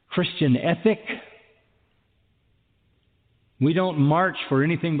Christian ethic. We don't march for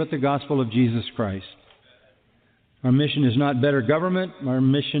anything but the gospel of Jesus Christ. Our mission is not better government. Our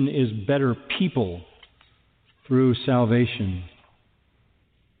mission is better people through salvation.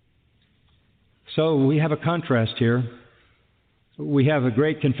 So we have a contrast here. We have a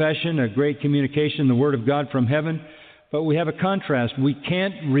great confession, a great communication, the Word of God from heaven, but we have a contrast. We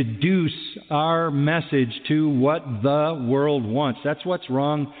can't reduce our message to what the world wants. That's what's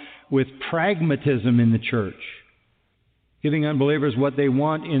wrong with pragmatism in the church, giving unbelievers what they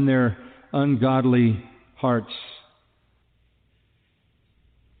want in their ungodly hearts.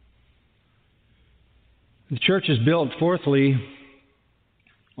 The church is built, fourthly,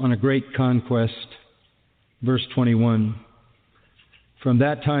 on a great conquest. Verse 21. From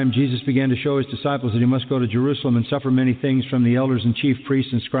that time, Jesus began to show his disciples that he must go to Jerusalem and suffer many things from the elders and chief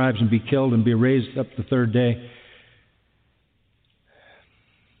priests and scribes and be killed and be raised up the third day.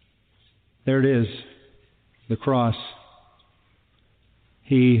 There it is, the cross.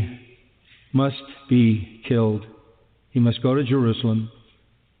 He must be killed. He must go to Jerusalem,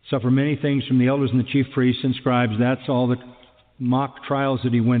 suffer many things from the elders and the chief priests and scribes. That's all the mock trials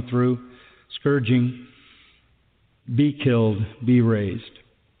that he went through, scourging, be killed, be raised.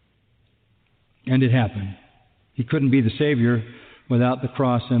 And it happened. He couldn't be the Savior without the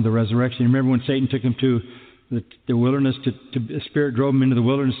cross and the resurrection. Remember when Satan took him to the wilderness, the Spirit drove him into the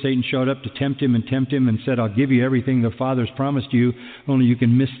wilderness, Satan showed up to tempt him and said, I'll give you everything the Father's promised you, only you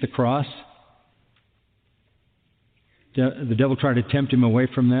can miss the cross. The devil tried to tempt him away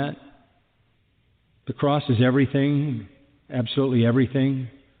from that. The cross is everything, absolutely everything.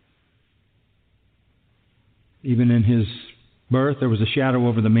 Even in his birth, there was a shadow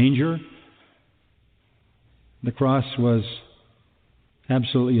over the manger. The cross was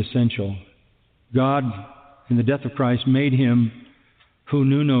absolutely essential. God, in the death of Christ, made him who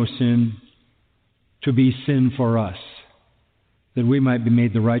knew no sin to be sin for us, that we might be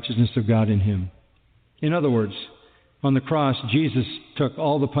made the righteousness of God in him. In other words, on the cross, Jesus took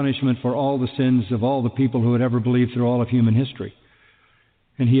all the punishment for all the sins of all the people who had ever believed through all of human history.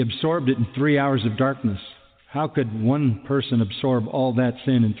 And he absorbed it in 3 hours of darkness. How could one person absorb all that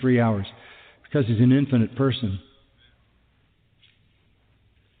sin in 3 hours? Because he's an infinite person.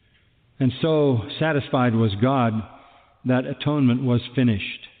 And so satisfied was God that atonement was finished.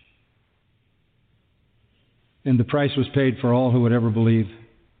 And the price was paid for all who would ever believe.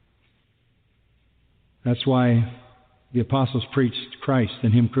 That's why the apostles preached Christ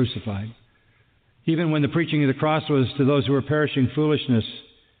and him crucified. Even when the preaching of the cross was to those who were perishing foolishness,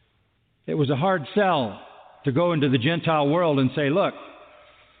 it was a hard sell to go into the Gentile world and say, look,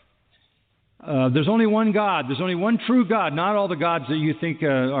 there's only one God. There's only one true God. Not all the gods that you think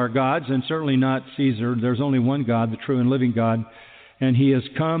are gods, and certainly not Caesar. There's only one God, the true and living God. And he has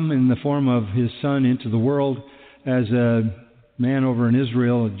come in the form of his Son into the world as a man over in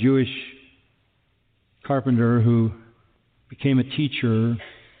Israel, a Jewish carpenter who became a teacher.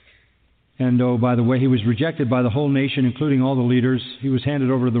 And oh, by the way, he was rejected by the whole nation, including all the leaders. He was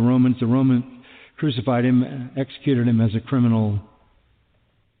handed over to the Romans. The Romans crucified him, executed him as a criminal.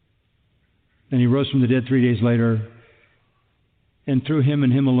 And he rose from the dead 3 days later. And through him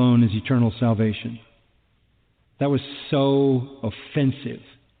and him alone is eternal salvation. That was so offensive.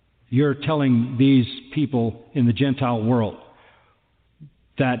 You're telling these people in the Gentile world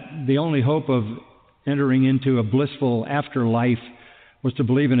that the only hope of entering into a blissful afterlife was to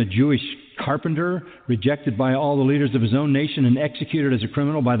believe in a Jewish carpenter rejected by all the leaders of his own nation and executed as a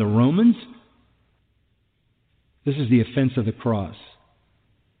criminal by the Romans? This is the offense of the cross.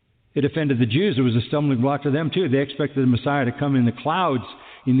 It offended the Jews. It was a stumbling block to them too. They expected the Messiah to come in the clouds,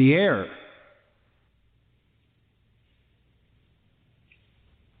 in the air.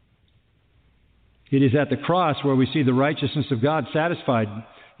 It is at the cross where we see the righteousness of God satisfied.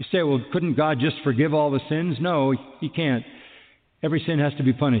 You say, well, couldn't God just forgive all the sins? No, He can't. Every sin has to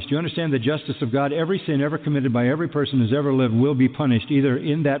be punished. Do you understand the justice of God? Every sin ever committed by every person who's ever lived will be punished, either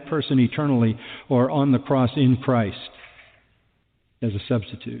in that person eternally or on the cross in Christ as a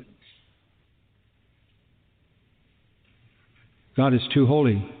substitute. God is too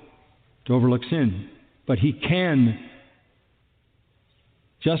holy to overlook sin, but He can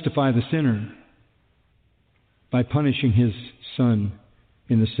justify the sinner by punishing His Son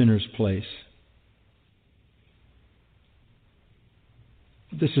in the sinner's place.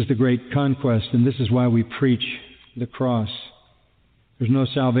 This is the great conquest, and this is why we preach the cross. There's no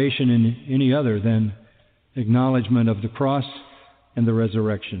salvation in any other than acknowledgement of the cross and the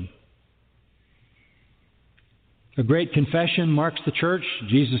resurrection. A great confession marks the church.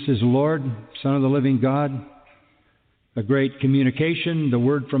 Jesus is Lord, Son of the living God. A great communication, the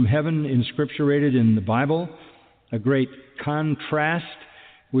word from heaven inscripturated in the Bible. A great contrast.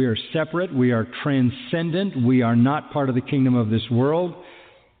 We are separate. We are transcendent. We are not part of the kingdom of this world.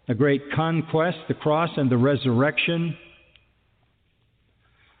 A great conquest, the cross and the resurrection.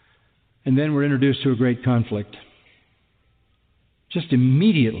 And then we're introduced to a great conflict. Just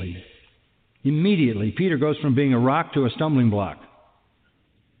immediately, Peter goes from being a rock to a stumbling block.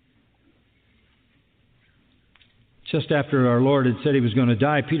 Just after our Lord had said he was going to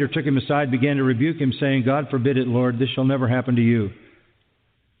die, Peter took him aside, began to rebuke him, saying, "God forbid it, Lord, this shall never happen to you."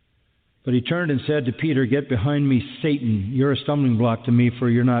 But he turned and said to Peter, "Get behind me, Satan. You're a stumbling block to me, for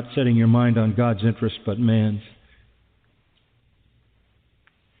you're not setting your mind on God's interest, but man's."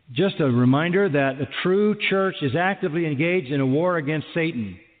 Just a reminder that a true church is actively engaged in a war against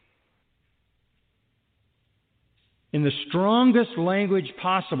Satan. In the strongest language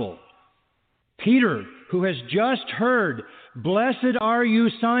possible, Peter, who has just heard, "Blessed are you,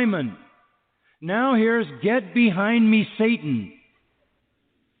 Simon," now hears, "Get behind me, Satan."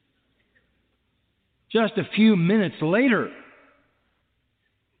 Just a few minutes later.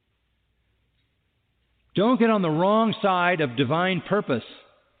 Don't get on the wrong side of divine purpose.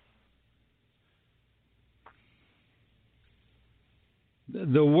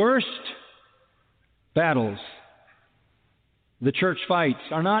 The worst battles the church fights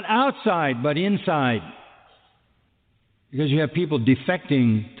are not outside, but inside. Because you have people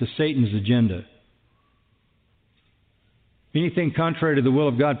defecting to Satan's agenda. Anything contrary to the will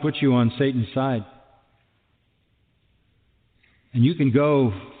of God puts you on Satan's side. And you can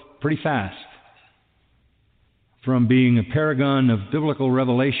go pretty fast from being a paragon of biblical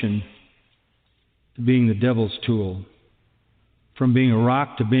revelation to being the devil's tool. From being a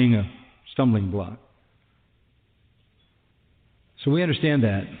rock to being a stumbling block. So we understand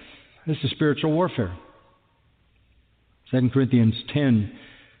that. This is spiritual warfare. 2 Corinthians 10.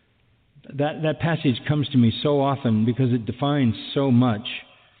 That passage comes to me so often because it defines so much.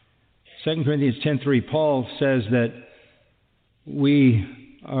 2 Corinthians 10:3, Paul says that we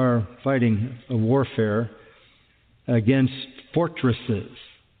are fighting a warfare against fortresses.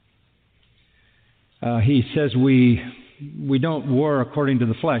 He says we don't war according to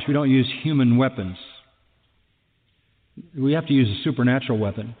the flesh. We don't use human weapons. We have to use a supernatural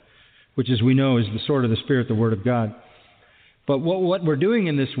weapon, which, as we know, is the sword of the Spirit, the Word of God. But what we're doing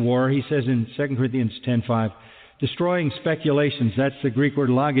in this war, he says in 2 Corinthians 10:5, destroying speculations. That's the Greek word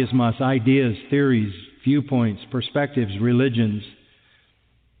logismos, ideas, theories, viewpoints, perspectives, religions,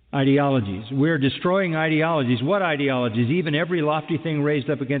 ideologies. We're destroying ideologies. What ideologies? Even every lofty thing raised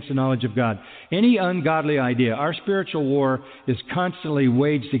up against the knowledge of God. Any ungodly idea. Our spiritual war is constantly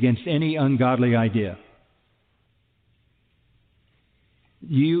waged against any ungodly idea.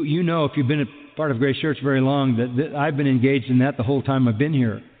 You know, if you've been a part of Grace Church very long, that I've been engaged in that the whole time I've been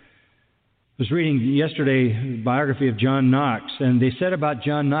here. I was reading yesterday a biography of John Knox, and they said about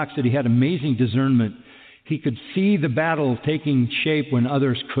John Knox that he had amazing discernment. He could see the battle taking shape when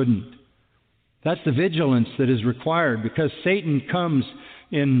others couldn't. That's the vigilance that is required, because Satan comes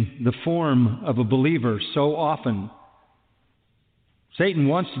in the form of a believer so often. Satan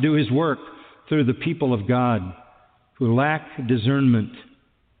wants to do his work through the people of God who lack discernment.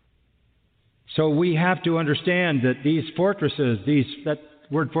 So we have to understand that these fortresses, that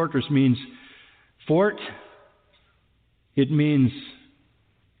word fortress means fort, it means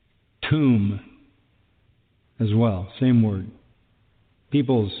tomb as well, same word.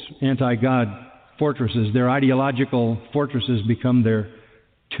 People's anti-God fortresses, their ideological fortresses become their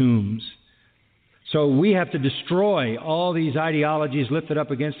tombs. So we have to destroy all these ideologies lifted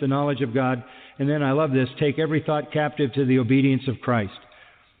up against the knowledge of God. And then, I love this, take every thought captive to the obedience of Christ.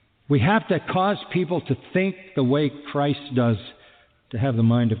 We have to cause people to think the way Christ does, to have the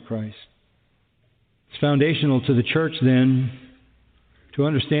mind of Christ. It's foundational to the church, then, to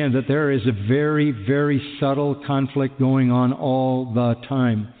understand that there is a very, very subtle conflict going on all the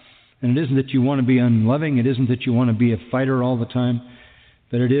time. And it isn't that you want to be unloving, it isn't that you want to be a fighter all the time,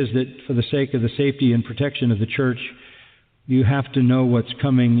 but it is that for the sake of the safety and protection of the church, you have to know what's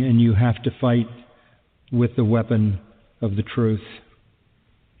coming and you have to fight with the weapon of the truth.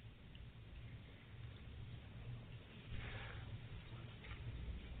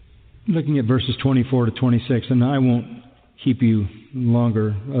 Looking at verses 24 to 26, and I won't keep you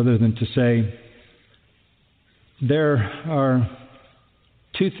longer other than to say there are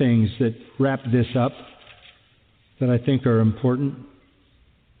two things that wrap this up that I think are important.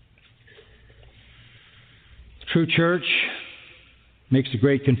 True church makes a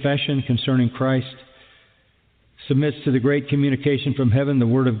great confession concerning Christ, submits to the great communication from heaven, the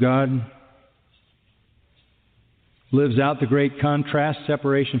Word of God, lives out the great contrast,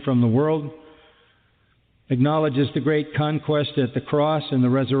 separation from the world, acknowledges the great conquest at the cross and the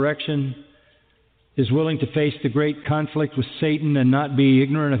resurrection, is willing to face the great conflict with Satan and not be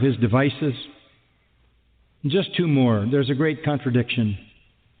ignorant of his devices. And just two more. There's a great contradiction.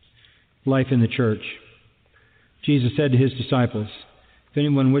 Life in the church. Jesus said to his disciples, "If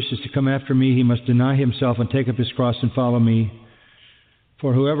anyone wishes to come after me, he must deny himself and take up his cross and follow me.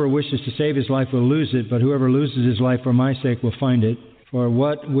 For whoever wishes to save his life will lose it, but whoever loses his life for my sake will find it. For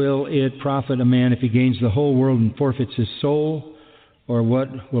what will it profit a man if he gains the whole world and forfeits his soul? Or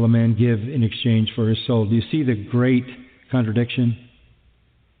what will a man give in exchange for his soul?" Do you see the great contradiction?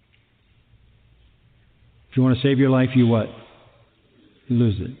 If you want to save your life, you what? You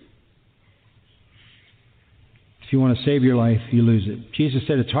lose it. If you want to save your life, you lose it. Jesus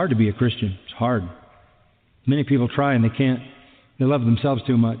said it's hard to be a Christian. It's hard. Many people try and they can't. They love themselves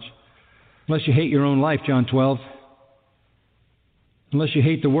too much. Unless you hate your own life, John 12. Unless you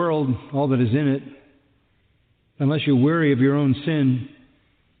hate the world, all that is in it. Unless you're weary of your own sin.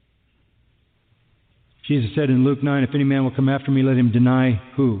 Jesus said in Luke 9, "If any man will come after me, let him deny"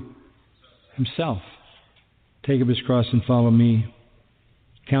 who? Himself. "Take up his cross and follow me."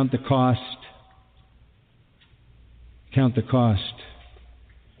 Count the cost. Count the cost.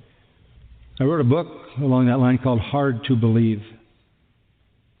 I wrote a book along that line called Hard to Believe.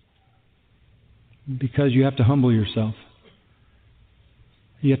 Because you have to humble yourself.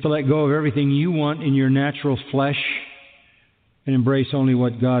 You have to let go of everything you want in your natural flesh and embrace only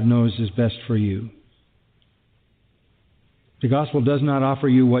what God knows is best for you. The gospel does not offer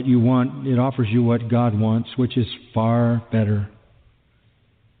you what you want. It offers you what God wants, which is far better.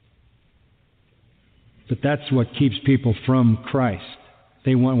 But that's what keeps people from Christ.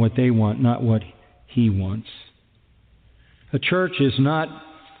 They want what they want, not what He wants. A church is not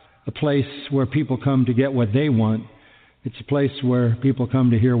a place where people come to get what they want. It's a place where people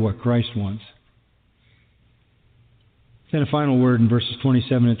come to hear what Christ wants. Then a final word in verses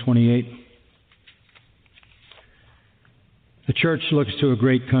 27 and 28. The church looks to a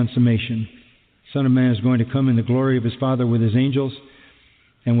great consummation. The Son of Man is going to come in the glory of His Father with His angels,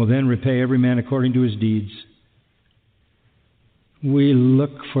 and will then repay every man according to his deeds. We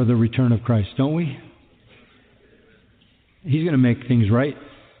look for the return of Christ, don't we? He's going to make things right.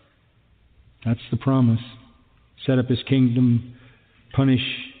 That's the promise. Set up His kingdom, punish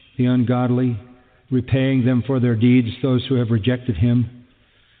the ungodly, repaying them for their deeds, those who have rejected Him.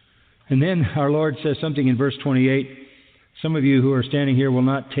 And then our Lord says something in verse 28. Some of you who are standing here will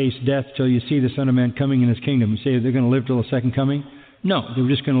not taste death till you see the Son of Man coming in His kingdom. And say they're going to live till the second coming? No, they're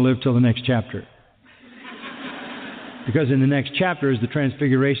just going to live till the next chapter. Because in the next chapter is the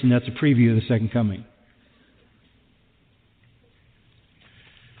transfiguration. That's a preview of the second coming.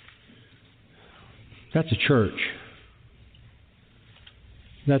 That's a church.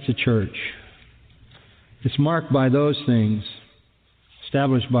 That's a church. It's marked by those things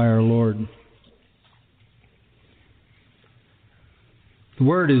established by our Lord. The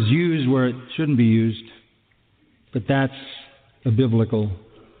word is used where it shouldn't be used, but that's a biblical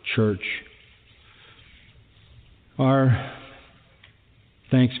church. Our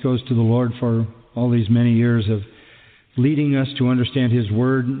thanks goes to the Lord for all these many years of leading us to understand His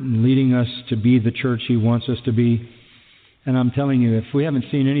Word, and leading us to be the church He wants us to be. And I'm telling you, if we haven't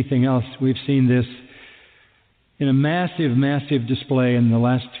seen anything else, we've seen this in a massive, massive display in the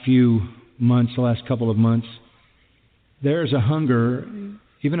last few months, the last couple of months. There's a hunger,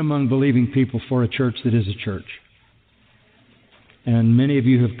 even among believing people, for a church that is a church. And many of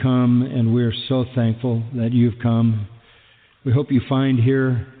you have come, and we're so thankful that you've come. We hope you find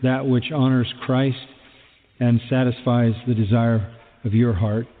here that which honors Christ and satisfies the desire of your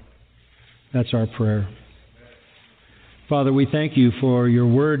heart. That's our prayer. Father, we thank You for Your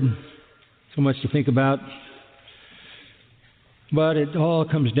Word. So much to think about. But it all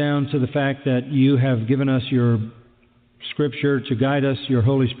comes down to the fact that You have given us Your Scripture to guide us, Your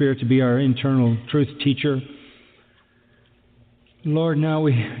Holy Spirit to be our internal truth teacher. Lord, now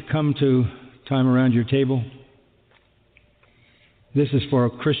we come to time around Your table. This is for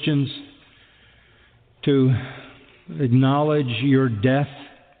Christians to acknowledge Your death,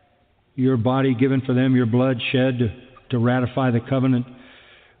 Your body given for them, Your blood shed to ratify the covenant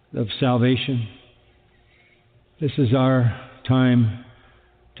of salvation. This is our time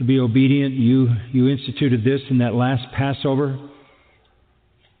to be obedient. You instituted this in that last Passover.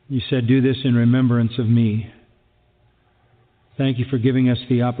 You said, "Do this in remembrance of Me." Thank you for giving us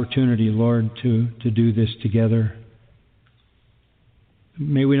the opportunity, Lord, to do this together.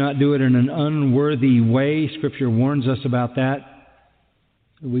 May we not do it in an unworthy way. Scripture warns us about that.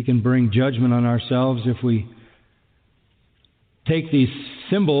 We can bring judgment on ourselves if we take these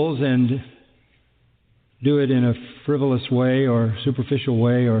symbols and do it in a frivolous way or superficial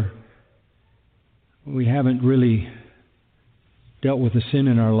way, or we haven't really dealt with the sin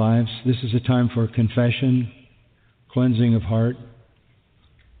in our lives. This is a time for confession, cleansing of heart,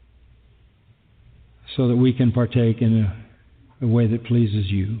 so that we can partake in a way that pleases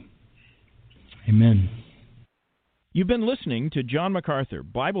you. Amen. You've been listening to John MacArthur,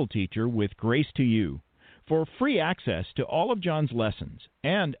 Bible teacher with Grace to You. For free access to all of John's lessons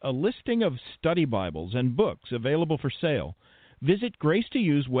and a listing of study Bibles and books available for sale, visit Grace to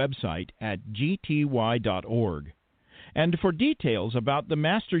You's website at gty.org. And for details about the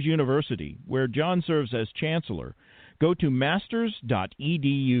Masters University, where John serves as chancellor, go to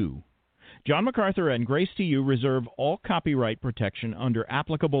masters.edu. John MacArthur and Grace to You reserve all copyright protection under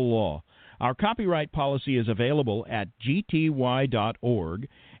applicable law. Our copyright policy is available at gty.org,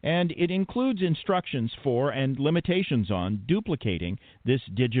 and it includes instructions for and limitations on duplicating this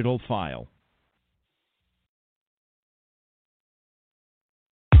digital file.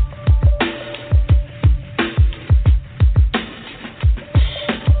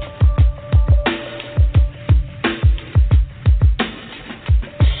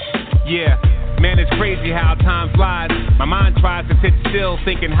 Yeah, man, it's crazy how time flies. My mind tries to sit still,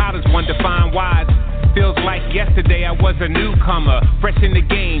 thinking how does one define wise? Feels like yesterday I was a newcomer, fresh in the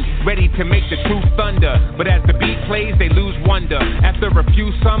game, ready to make the truth thunder. But as the beat plays, they lose wonder. After a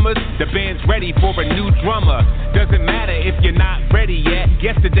few summers, the band's ready for a new drummer. Doesn't matter if you're not ready yet.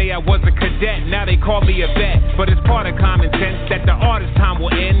 Yesterday I was a cadet, now they call me a vet. But it's part of common sense that the artist's time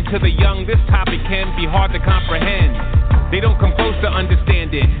will end. To the young, this topic can be hard to comprehend. They don't come close to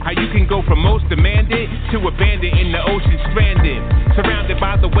understand it. How you can go from most demanded to abandoned in the ocean stranded. Surrounded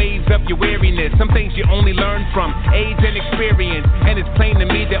by the waves of your weariness. Some things you only learn from age and experience. And it's plain to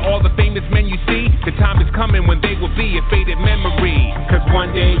me that all the famous men you see, the time is coming when they will be a faded memory. Cause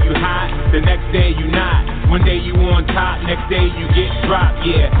one day you hot, the next day you not. One day you on top, next day you get dropped.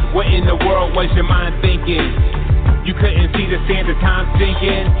 Yeah, what in the world was your mind thinking? You couldn't see the sand of time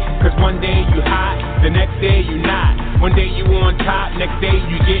sinking. Cause one day you hot, the next day you not. One day you on top, next day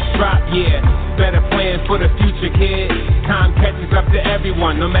you get dropped, yeah. Better plan for the future, kid. Time catches up to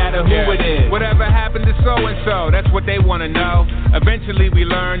everyone, no matter who it is. Whatever happened to so-and-so, that's what they wanna know. Eventually we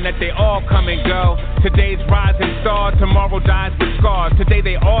learn that they all come and go. Today's rising star, tomorrow dies with scars. Today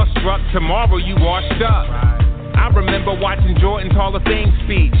they all struck, tomorrow you washed up. I remember watching Jordan's Hall of Fame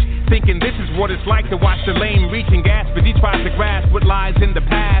speech, thinking this is what it's like to watch the lame reach and gasp as he tries to grasp what lies in the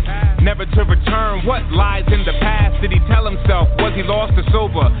past, never to return what lies in the past. Did he tell himself, was he lost or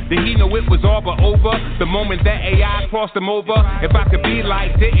sober? Did he know it was all but over the moment that AI crossed him over? If I could be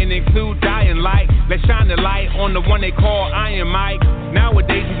like, didn't include dying light. Let's shine the light on the one they call Iron Mike.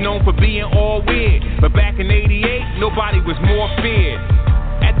 Nowadays he's known for being all weird, but back in '88 nobody was more feared.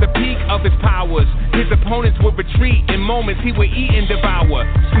 At the peak of his powers, his opponents would retreat. In moments he would eat and devour.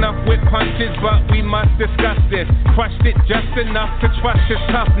 Snuff with punches, but we must discuss this. Crushed it just enough to trust his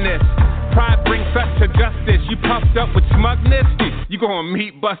toughness. Pride brings us to justice. You puffed up with smugness, you gonna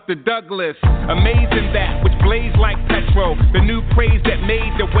meet Buster Douglas. Amazing that which blazed like petrol. The new praise that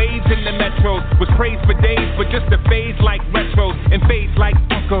made the waves in the metros was praised for days, but just a phase like retros and fades like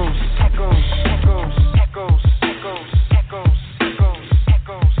echoes. Echoes, echoes, echoes, echoes, echoes.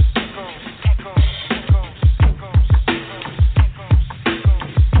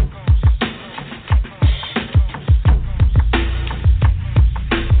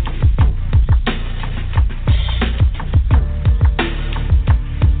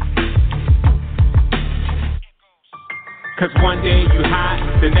 Cause one day you hot,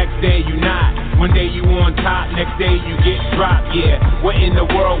 the next day you not. One day you on top, next day you get dropped, yeah. What in the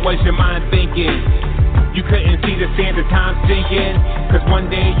world was your mind thinking? You couldn't see the sand of time sinking. Cause one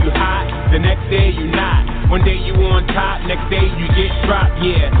day you hot, the next day you not. One day you on top, next day you get dropped,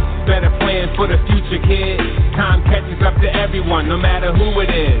 yeah. Better plan for the future, kid. Time catches up to everyone, no matter who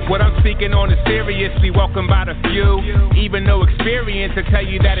it is. What I'm speaking on is seriously welcomed by the few. Even no experience to tell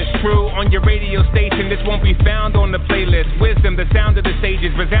you that it's true. On your radio station, this won't be found on the playlist. Wisdom, the sound of the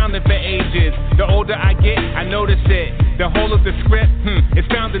sages, resounding for ages. The older I get, I notice it. The whole of the script, it's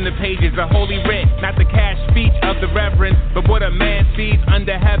found in the pages, the holy writ. Not the cash speech of the reverend, but what a man sees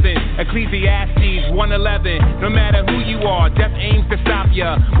under heaven. Ecclesiastes 1:11. 11. No matter who you are, death aims to stop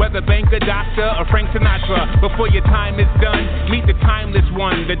ya. Whether banker, doctor, or Frank Sinatra. Before your time is done, meet the timeless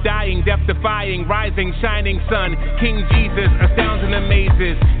one. The dying, death-defying, rising, shining sun. King Jesus astounds and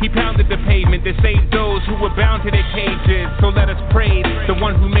amazes. He pounded the pavement to save those who were bound to their cages. So let us praise the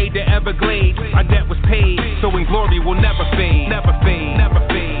one who made the Everglades. Our debt was paid, so in glory will never fade. Never fade, never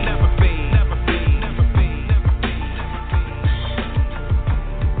fade, never fade, never fade, never fade, never fade.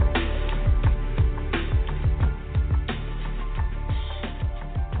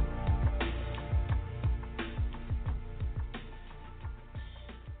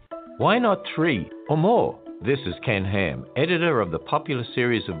 Why not 3 or more? This is Ken Ham, editor of the popular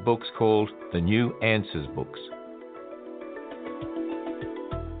series of books called The New Answers Books.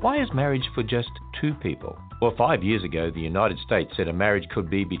 Why is marriage for just 2 people? Well, 5 years ago, the United States said a marriage could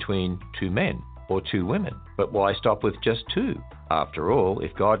be between 2 men or 2 women. But why stop with just 2? After all,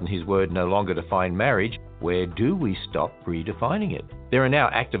 if God and His Word no longer define marriage, where do we stop redefining it? There are now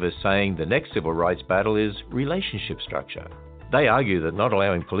activists saying the next civil rights battle is relationship structure. They argue that not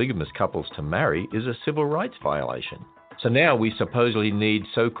allowing polygamous couples to marry is a civil rights violation. So now we supposedly need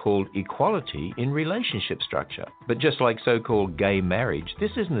so-called equality in relationship structure. But just like so-called gay marriage,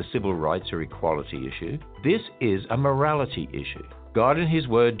 this isn't a civil rights or equality issue. This is a morality issue. God and His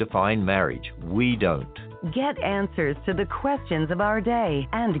Word define marriage. We don't. Get answers to the questions of our day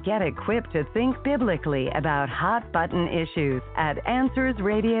and get equipped to think biblically about hot-button issues at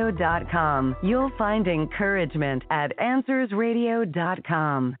AnswersRadio.com. You'll find encouragement at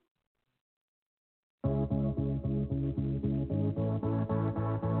AnswersRadio.com.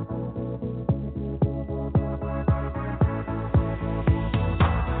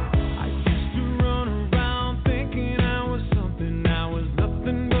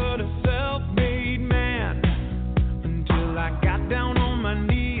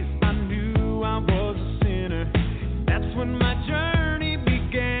 When my journey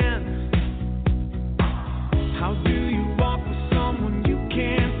began, how do you walk with someone you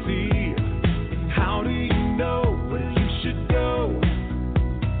can't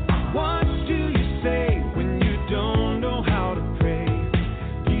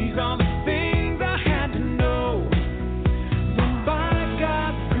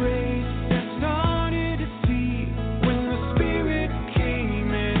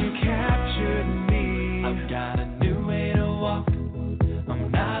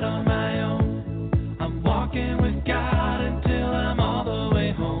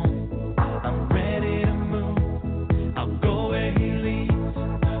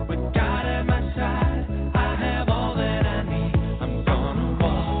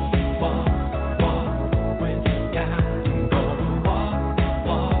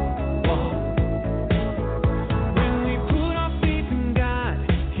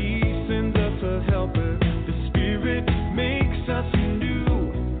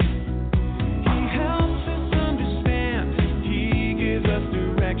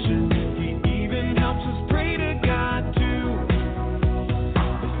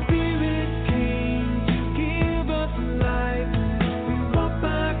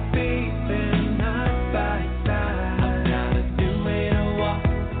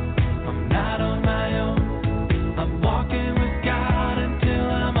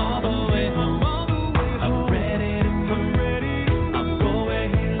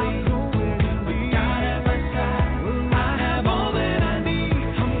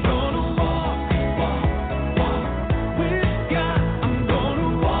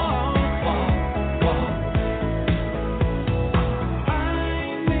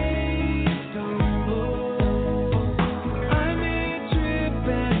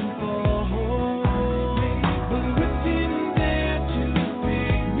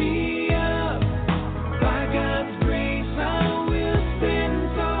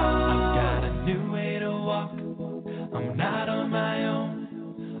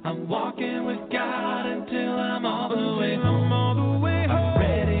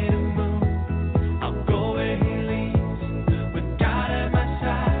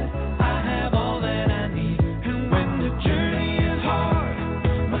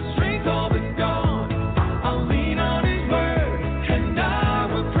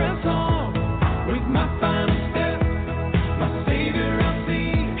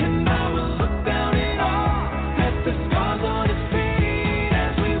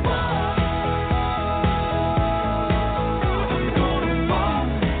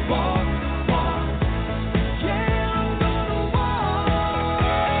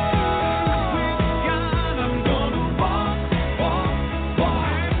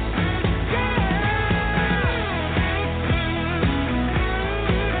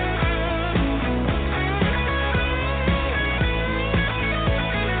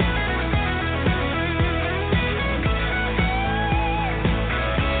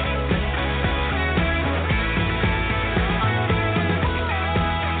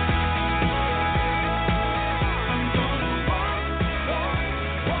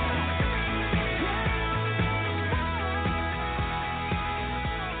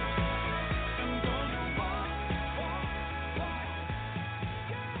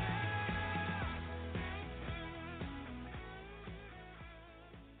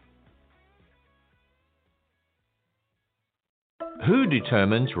Who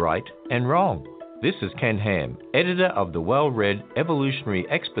determines right and wrong? This is Ken Ham, editor of the well-read evolutionary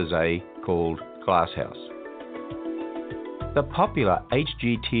expose called Glasshouse. The popular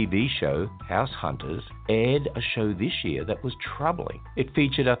HGTV show House Hunters aired a show this year that was troubling. It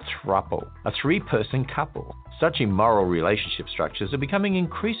featured a throuple, a three-person couple. Such immoral relationship structures are becoming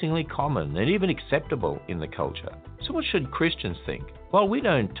increasingly common and even acceptable in the culture. So what should Christians think? Well, we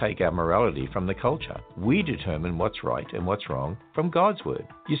don't take our morality from the culture. We determine what's right and what's wrong from God's Word.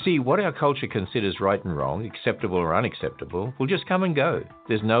 You see, what our culture considers right and wrong, acceptable or unacceptable, will just come and go.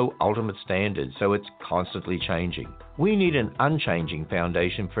 There's no ultimate standard, so it's constantly changing. We need an unchanging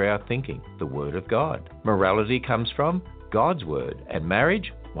foundation for our thinking, the Word of God. Morality comes from God's Word, and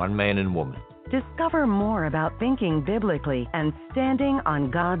marriage, one man and woman. Discover more about thinking biblically and standing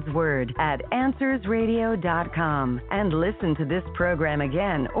on God's Word at AnswersRadio.com. And listen to this program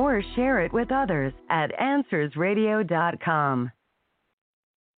again or share it with others at AnswersRadio.com.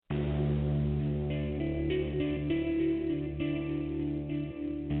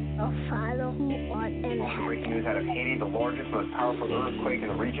 Breaking news out of Haiti, the largest, most powerful earthquake in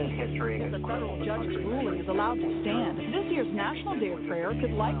the region's history. The federal judge's ruling is allowed to stand. This year's National Day of Prayer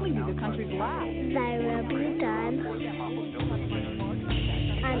could likely be the country's last. They will be done on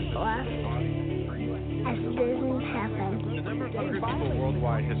earth as it is in heaven. The number of hungry people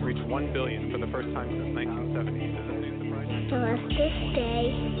worldwide has reached 1 billion for the first time since 1970. Give us this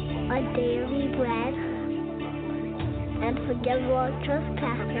day our daily bread, and forgive our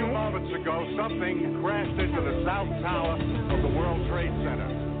trespasses. A few moments ago, something crashed into the South Tower of the World Trade Center.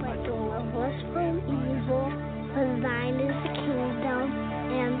 But deliver us from evil, for thine is the kingdom,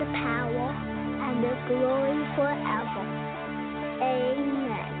 and the power, and the glory forever.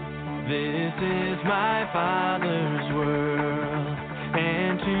 Amen. This is my Father's world,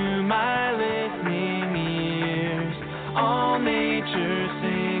 and to my listening ears, all nature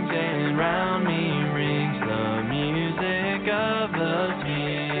sings, and round me rings the music of the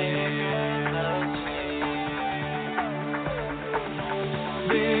spheres.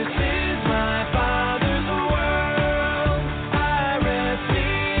 This is my Father's world. I rest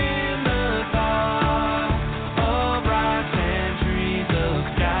in the thought of rocks and trees, of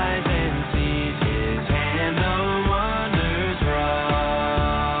skies and seas. His hand the wonders wrought.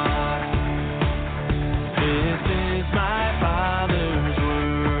 This is my Father's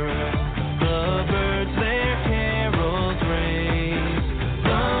world. The birds their carols raise.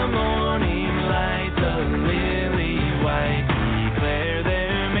 The morning light, the lily white, declare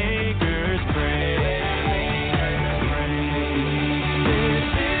their Maker's praise. This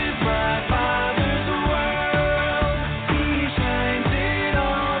is my Father's world. He shines in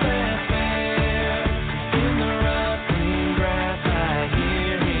all that's fair. In the rough green grass I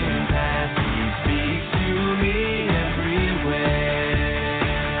hear him pass. He speaks to me everywhere.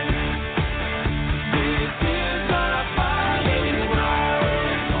 This is my Father's world.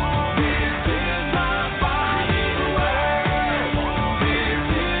 This is my Father's world. This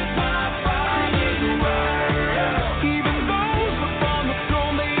is my Father's world. Even those upon the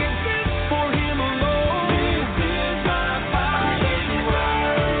throne, they exist for him alone. This is my Father's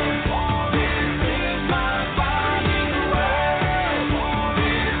world. This is my Father's world.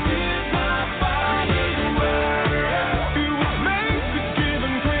 This is my Father's world. It was made to give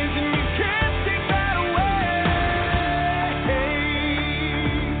him praise, and you can't take that away.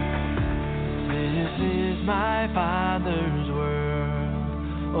 This is my Father's world.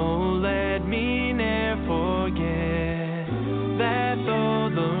 Oh, let me ne'er forget that though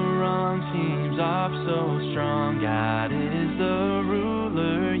the wrong seems off so strong, God is the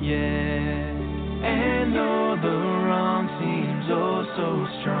ruler yet. And though the wrong seems oh so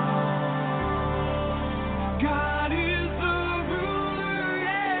strong, God is the ruler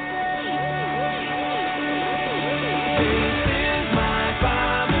yet. This is my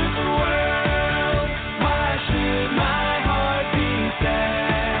Father's world. Why should my heart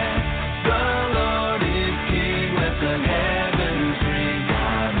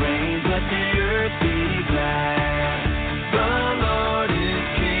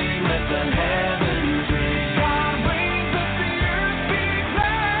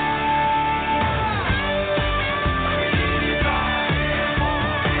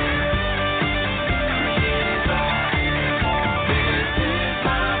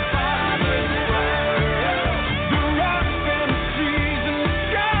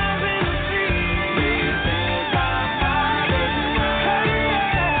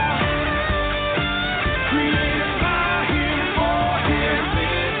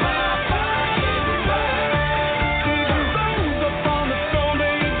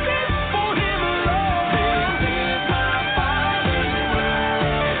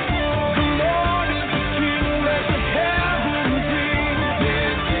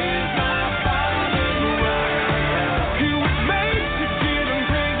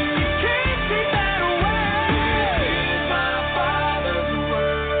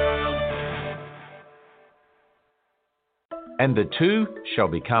And the two shall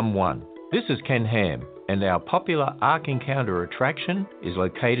become one. This is Ken Ham, and our popular Ark Encounter attraction is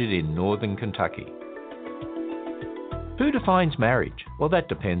located in northern Kentucky. Who defines marriage? Well, that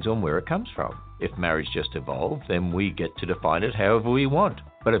depends on where it comes from. If marriage just evolved, then we get to define it however we want.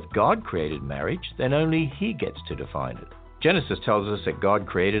 But if God created marriage, then only He gets to define it. Genesis tells us that God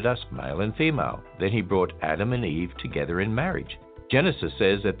created us male and female. Then He brought Adam and Eve together in marriage. Genesis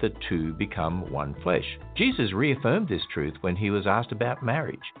says that the two become one flesh. Jesus reaffirmed this truth when He was asked about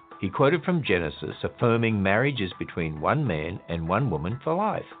marriage. He quoted from Genesis, affirming marriage is between one man and one woman for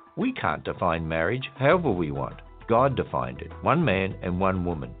life. We can't define marriage however we want. God defined it, one man and one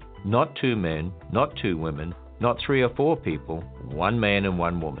woman. Not two men, not two women, not 3 or 4 people, one man and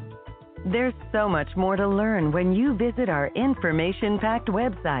one woman. There's so much more to learn when you visit our information-packed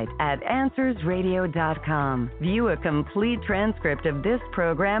website at AnswersRadio.com. View a complete transcript of this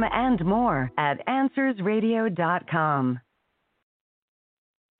program and more at AnswersRadio.com.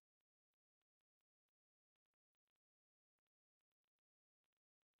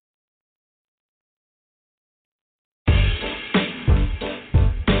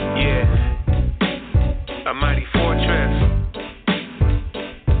 A mighty fortress.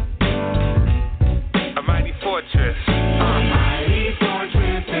 A mighty fortress. A mighty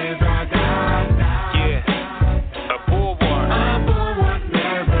fortress is our God. Yeah. A bulwark. A bulwark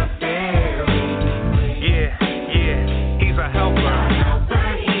never failing. Yeah. He's a helper. A helper,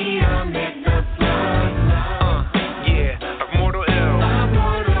 He amid the flood. Yeah. Of mortal ill. Of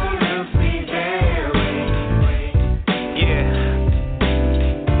mortal ill prevailing. Yeah.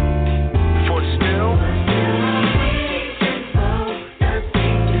 For still.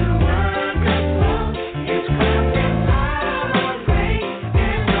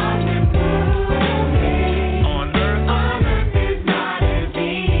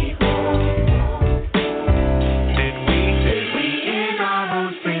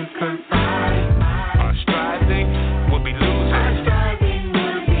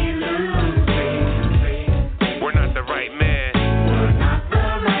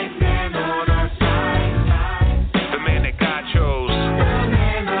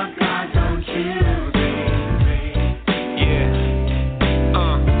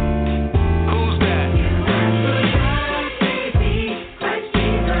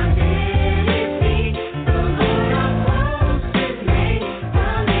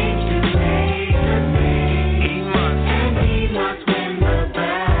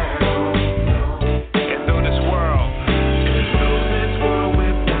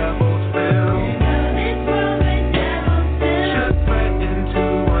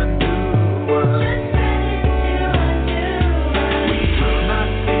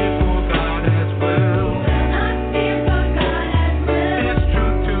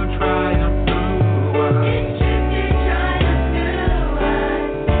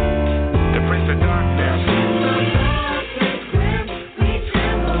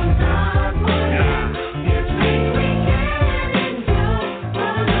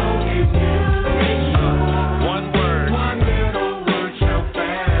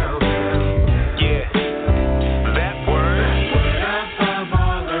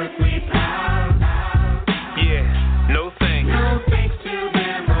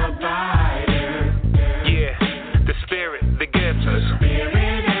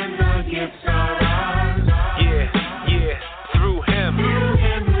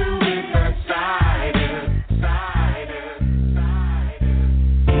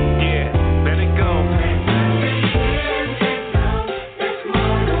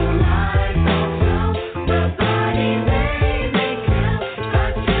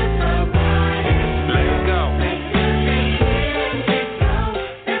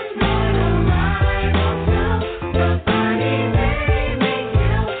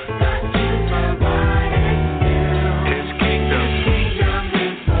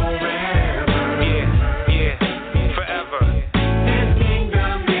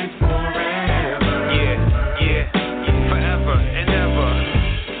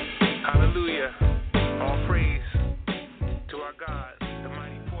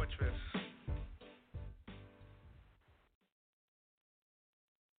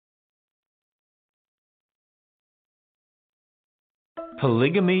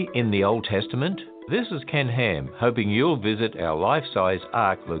 Polygamy in the Old Testament? This is Ken Ham, hoping you'll visit our life-size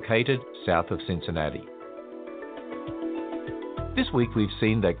ark located south of Cincinnati. This week we've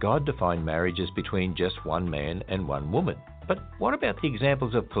seen that God defined marriage as between just one man and one woman. But what about the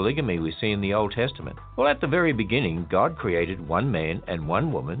examples of polygamy we see in the Old Testament? Well, at the very beginning, God created one man and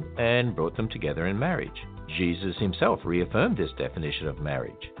one woman and brought them together in marriage. Jesus himself reaffirmed this definition of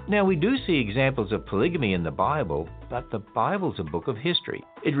marriage. Now, we do see examples of polygamy in the Bible, but the Bible's a book of history.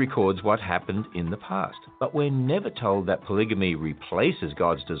 It records what happened in the past. But we're never told that polygamy replaces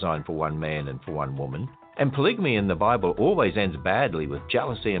God's design for one man and for one woman. And polygamy in the Bible always ends badly with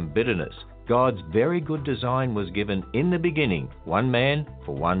jealousy and bitterness. God's very good design was given in the beginning, one man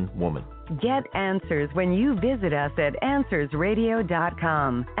for one woman. Get answers when you visit us at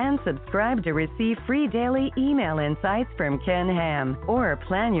AnswersRadio.com and subscribe to receive free daily email insights from Ken Ham, or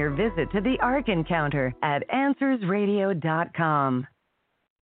plan your visit to the Ark Encounter at AnswersRadio.com.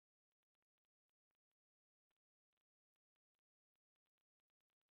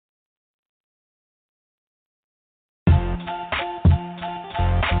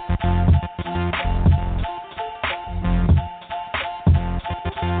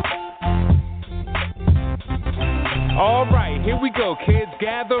 All right, here we go, kids.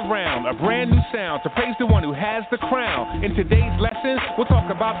 Gather round. A brand new sound to praise the one who has the crown. In today's lesson, we'll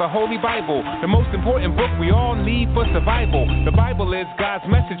talk about the Holy Bible, the most important book we all need for survival. The Bible is God's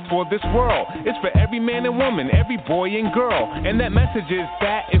message for this world. It's for every man and woman, every boy and girl. And that message is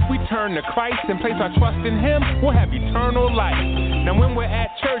that if we turn to Christ and place our trust in Him, we'll have eternal life. Now, when we're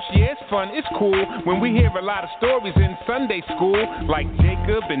at church, yeah, it's fun, it's cool. When we hear a lot of stories in Sunday school, like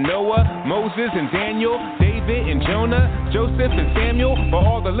Jacob and Noah, Moses and Daniel, David and Jonah, Joseph and Samuel, but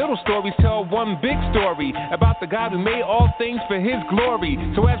all the little stories tell one big story about the God who made all things for His glory.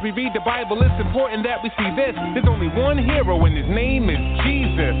 So as we read the Bible, it's important that we see this. There's only one hero and His name is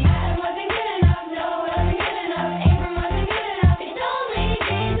Jesus.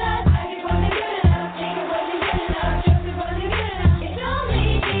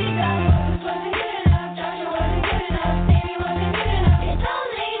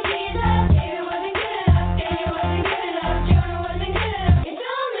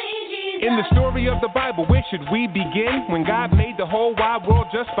 In the story of the Bible, where should we begin? When God made the whole wide world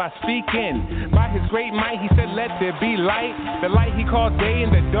just by speaking. By His great might, He said, let there be light. The light He called day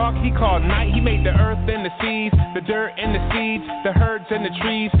and the dark He called night. He made the earth and the seas, the dirt and the seeds, the herds and the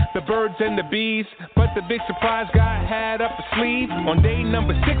trees, the birds and the bees. But the big surprise God had up His sleeve. On day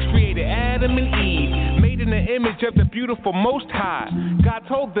number 6, created Adam and Eve, made in the image of the beautiful Most High. God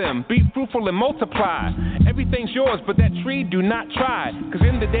told them, be fruitful and multiply. Everything's yours, but that tree do not try, because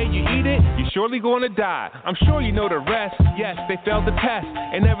in the day you eat it, you're surely gonna die. I'm sure you know the rest. Yes, they failed the test,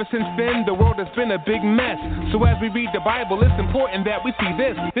 and ever since then the world has been a big mess. So as we read the Bible, it's important that we see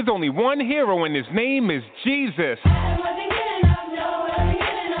this. There's only one hero and His name is Jesus.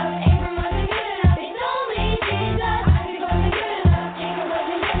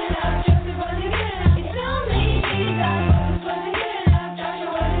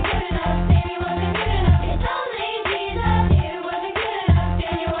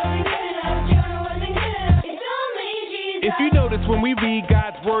 If you notice when we read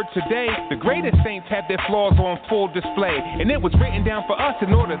God's word today, the greatest saints have their flaws on full display. And it was written down for us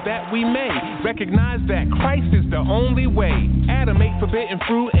in order that we may recognize that Christ is the only way. Adam ate forbidden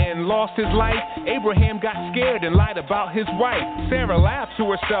fruit and lost his life. Abraham got scared and lied about his wife. Sarah laughed to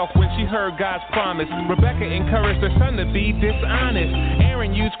herself when she heard God's promise. Rebecca encouraged her son to be dishonest.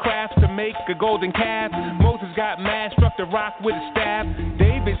 Aaron used craft to make a golden calf. Moses got mad, struck the rock with a staff.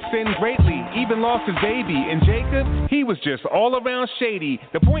 David sinned greatly, even lost his baby. And Jacob, he was just all around shady.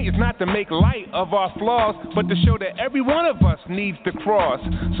 The point is not to make light of our flaws, but to show that every one of us needs the cross.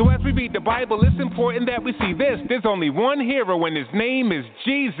 So as we read the Bible, it's important that we see this. There's only one hero and His name is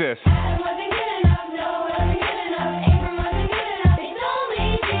Jesus.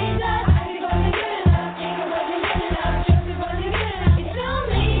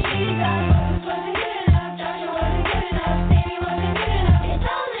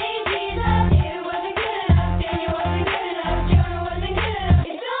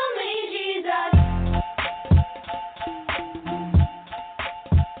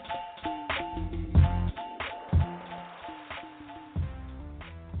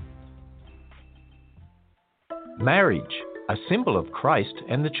 Marriage, a symbol of Christ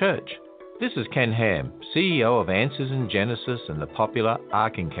and the Church. This is Ken Ham, CEO of Answers in Genesis and the popular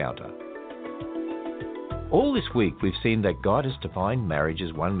Ark Encounter. All this week we've seen that God has defined marriage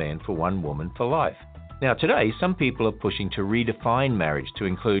as one man for one woman for life. Now today, some people are pushing to redefine marriage to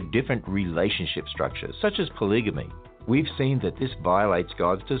include different relationship structures, such as polygamy. We've seen that this violates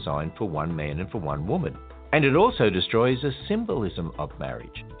God's design for one man and for one woman. And it also destroys a symbolism of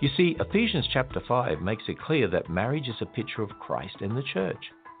marriage. You see, Ephesians chapter 5 makes it clear that marriage is a picture of Christ and the church.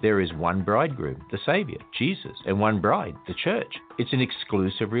 There is one bridegroom, the Savior, Jesus, and one bride, the church. It's an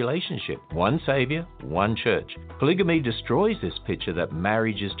exclusive relationship. One Savior, one church. Polygamy destroys this picture that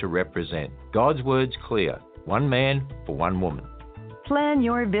marriage is to represent. God's word's clear. One man for one woman. Plan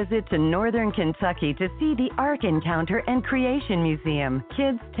your visit to Northern Kentucky to see the Ark Encounter and Creation Museum.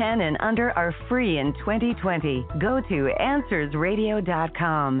 Kids 10 and under are free in 2020. Go to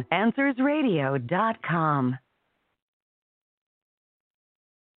AnswersRadio.com. AnswersRadio.com.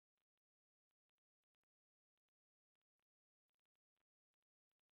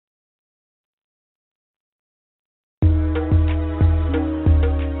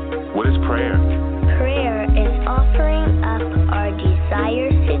 What is prayer? Prayer is offering up our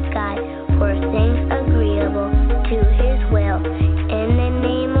desires to God for things agreeable to His will in the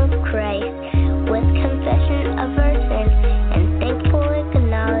name of Christ, with confession of our sins and thankful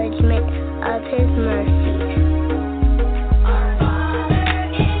acknowledgement of His mercies.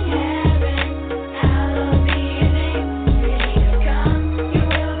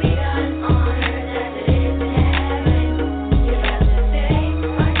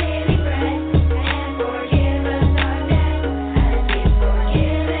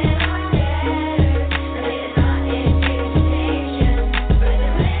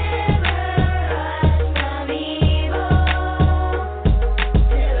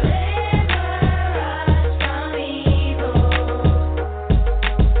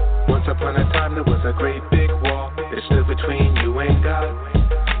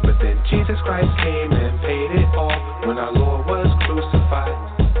 Jesus Christ came and paid it all when our Lord was crucified.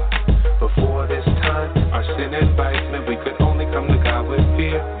 Before this time, our sin and vice meant we could only come to God with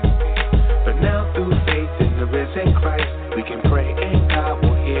fear. But now through faith in the risen Christ, we can pray and God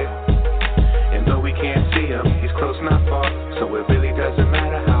will hear. And though we can't see Him, He's close not far. So it really doesn't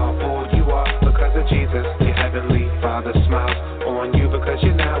matter how old you are. Because of Jesus, your heavenly Father smiles on you because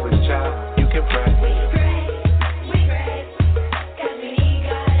you're now His child. You can pray.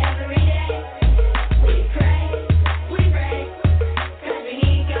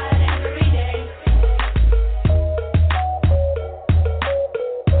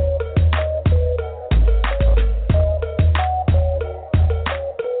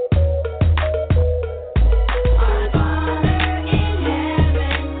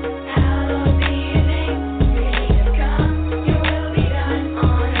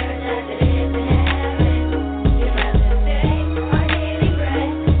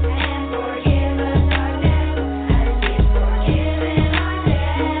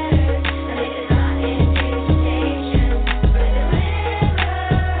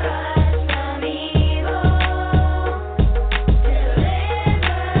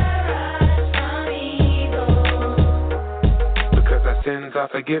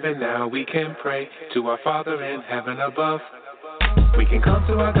 Forgiven now, we can pray to our Father in heaven above. We can come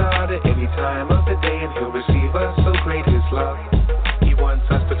to our God at any time of the day and He'll receive us, so great His love. He wants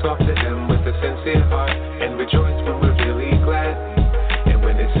us to talk to Him with a sincere heart and rejoice when we're really glad. And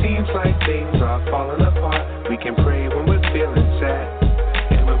when it seems like things are falling apart, we can pray when we're feeling sad.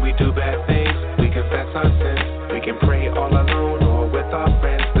 And when we do bad things, we confess our sins. We can pray all alone or with our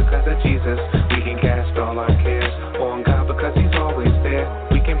friends. Because of Jesus, we can cast all our cares on God because He's always there.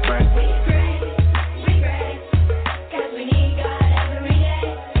 We can pray.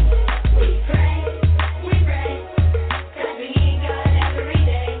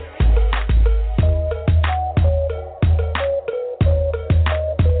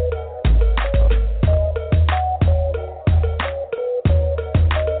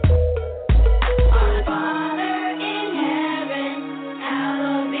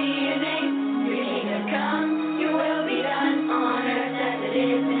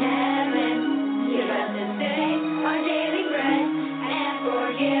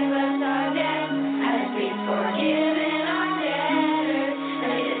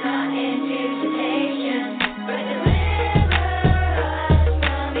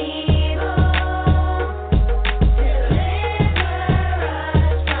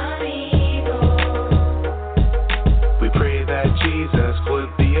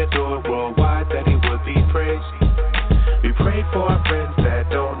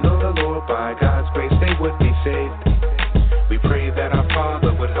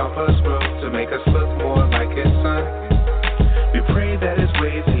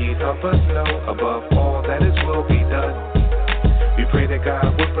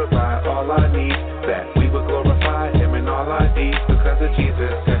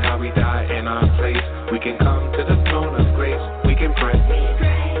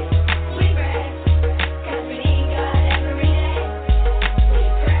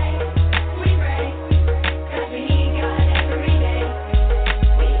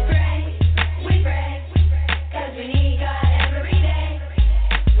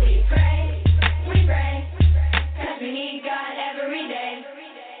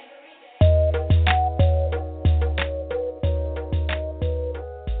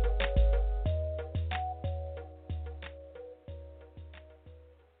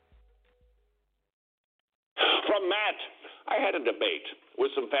 From Matt, I had a debate with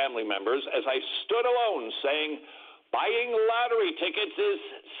some family members as I stood alone saying, buying lottery tickets is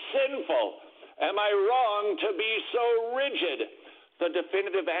sinful. Am I wrong to be so rigid? The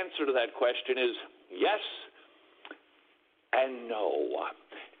definitive answer to that question is yes and no.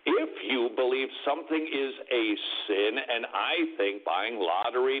 If you believe something is a sin, and I think buying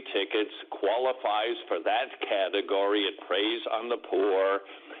lottery tickets qualifies for that category, it preys on the poor,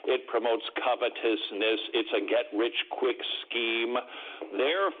 it promotes covetousness, it's a get-rich-quick scheme.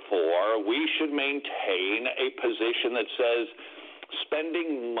 Therefore, we should maintain a position that says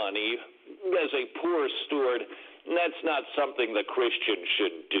spending money as a poor steward, that's not something the Christian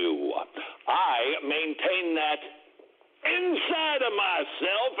should do. I maintain that inside of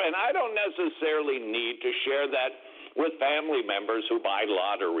myself, and I don't necessarily need to share that with family members who buy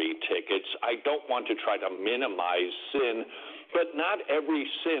lottery tickets. I don't want to try to minimize sin, but not every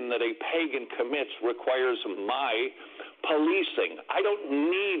sin that a pagan commits requires my policing. I don't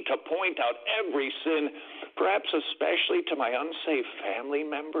need to point out every sin, perhaps especially to my unsafe family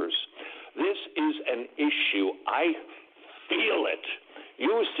members. This is an issue. I feel it.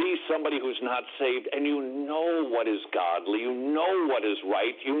 You see somebody who's not saved, and you know what is godly, you know what is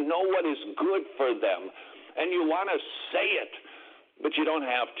right, you know what is good for them, and you want to say it, but you don't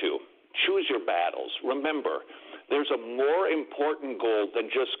have to. Choose your battles. Remember, there's a more important goal than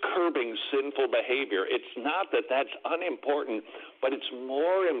just curbing sinful behavior. It's not that that's unimportant, but it's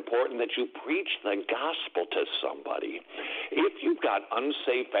more important that you preach the gospel to somebody. If you've got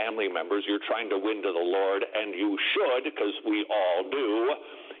unsafe family members you're trying to win to the Lord, and you should, because we all do,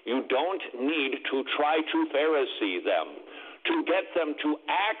 you don't need to try to Pharisee them, to get them to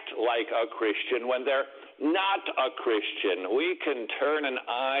act like a Christian when they're not a Christian. We can turn an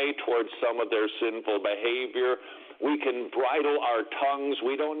eye towards some of their sinful behavior. We can bridle our tongues.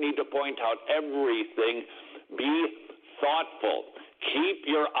 We don't need to point out everything. Be thoughtful. Keep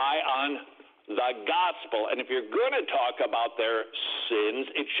your eye on the gospel. And if you're going to talk about their sins,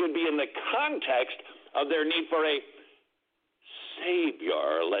 it should be in the context of their need for a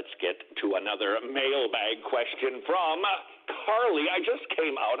Savior. Let's get to another mailbag question from Carly. I just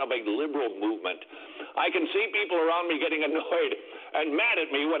came out of a liberal movement. I can see people around me getting annoyed and mad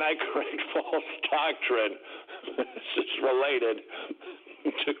at me when I correct false doctrine. This is related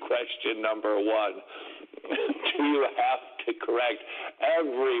to question number one. Do you have to correct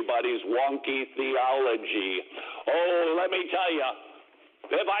everybody's wonky theology? Oh, let me tell you,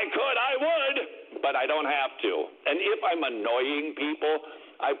 if I could, I would, but I don't have to. And if I'm annoying people,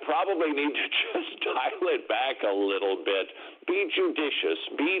 I probably need to just dial it back a little bit. Be judicious.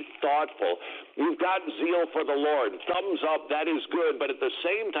 Be thoughtful. You've got zeal for the Lord. Thumbs up, that is good. But at the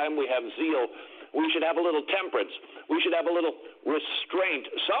same time we have zeal, we should have a little temperance. We should have a little restraint.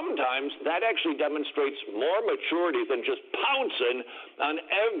 Sometimes that actually demonstrates more maturity than just pouncing on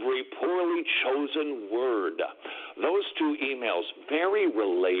every poorly chosen word. Those two emails, very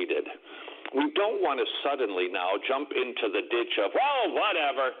related. We don't want to suddenly now jump into the ditch of, well,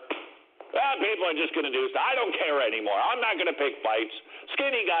 whatever. Well, people are just going to do stuff. I don't care anymore. I'm not going to pick fights.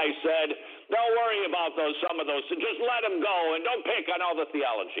 Skinny guy said, don't worry about some of those. Just let them go and don't pick on all the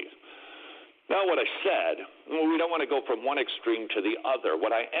theologies. Now, what I said, we don't want to go from one extreme to the other.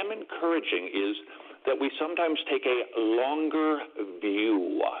 What I am encouraging is that we sometimes take a longer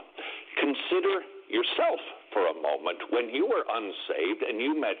view. Consider yourself for a moment. When you were unsaved and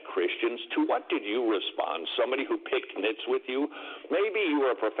you met Christians, to what did you respond? Somebody who picked nits with you? Maybe you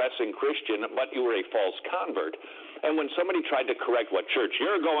were a professing Christian, but you were a false convert. And when somebody tried to correct what church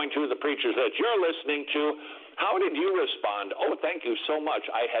you're going to, the preachers that you're listening to, how did you respond? Oh, thank you so much.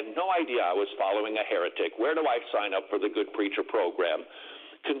 I had no idea I was following a heretic. Where do I sign up for the Good Preacher program?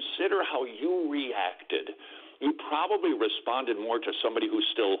 Consider how you reacted. You probably responded more to somebody who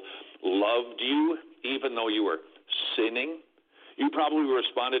still loved you, even though you were sinning. You probably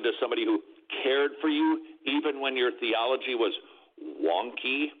responded to somebody who cared for you, even when your theology was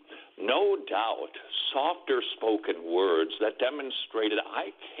wonky. No doubt, softer spoken words that demonstrated I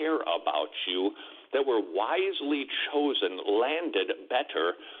care about you, that were wisely chosen, landed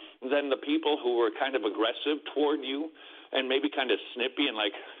better than the people who were kind of aggressive toward you and maybe kind of snippy and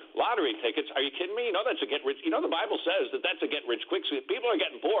like, lottery tickets, are you kidding me? You know that's a get-rich. You know the Bible says that that's a get-rich-quick. People are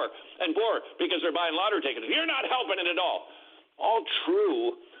getting poor and poor because they're buying lottery tickets. You're not helping it at all. All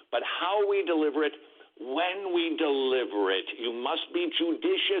true, but how we deliver it, when we deliver it, you must be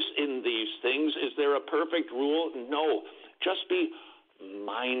judicious in these things. Is there a perfect rule? No. Just be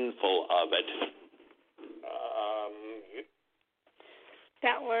mindful of it.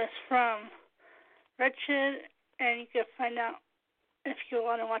 That was from Richard, and you can find out if you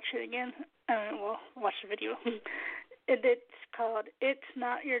want to watch it again, watch the video. It's called It's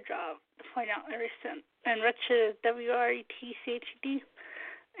Not Your Job to Find Out Every Sin. And Wretched, WRETCHD.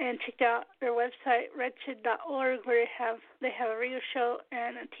 And check out their website, wretched.org, where they have a radio show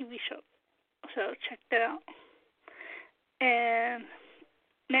and a TV show. So check that out. And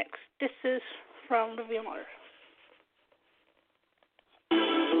next, this is from Living Water.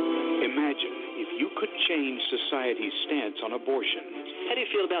 Imagine if you could change society's stance on abortion. How do you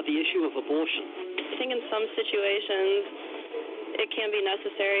feel about the issue of abortion? I think in some situations it can be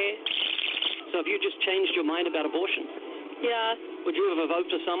necessary. So have you just changed your mind about abortion? Yeah. Would you ever vote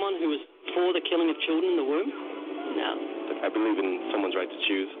for someone who was for the killing of children in the womb? No. I believe in someone's right to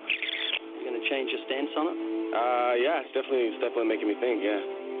choose. You're going to change your stance on it? Yeah, it's definitely making me think, yeah.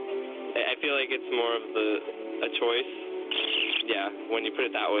 I feel like it's more of a choice. Yeah, when you put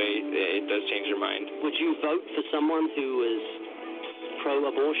it that way, it does change your mind. Would you vote for someone who is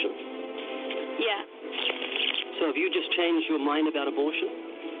pro-abortion? Yeah. So have you just changed your mind about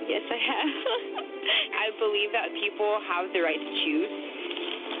abortion? Yes, I have. I believe that people have the right to choose.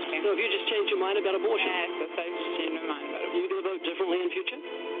 So have you just changed your mind about abortion? Yes, I just changed my mind about abortion. Are you going to vote differently in future?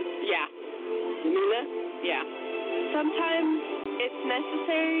 Yeah. You mean that? Yeah. Sometimes it's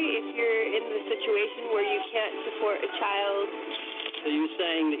necessary if you're in the situation where you can't support a child. So you're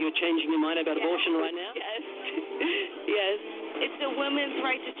saying that you're changing your mind about abortion right now? Yes. Yes. It's a woman's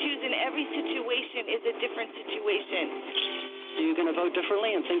right to choose, and every situation is a different situation. So you're going to vote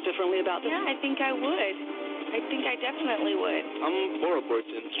differently and think differently about this? Yeah, I think I would. I think I definitely would. I'm for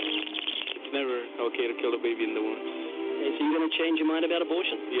abortion. It's never okay to kill a baby in the womb. Okay, so you're going to change your mind about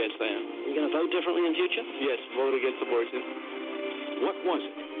abortion? Yes, I am. You're going to vote differently in future? Yes, vote against abortion. What was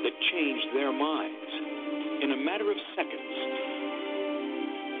it that changed their minds in a matter of seconds?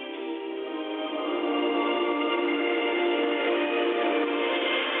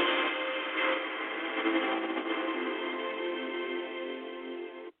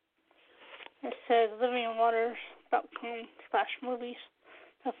 It says livingwaters.com/movies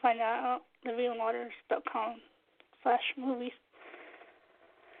to find out. livingwaters.com/movies.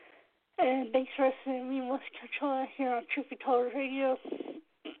 And thanks for listening to me, Melissa Controller, here on Truth Be Told Radio.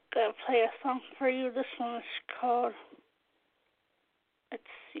 Gonna play a song for you. This one is called, let's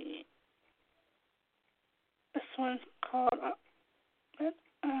see. This one's called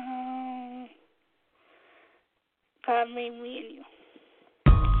God Made Me and You.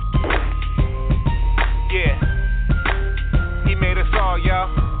 Yeah. He made us all, yo.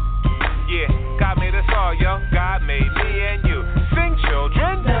 Yeah. God made us all, yo. God made me and you. Sing,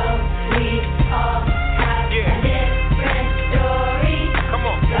 children. So we all have a different story. Come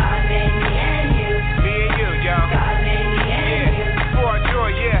on. God made me and you. Me and you, yo. God made me and you. For our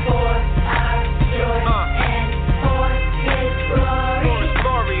joy, yeah. For our joy and for His glory. For His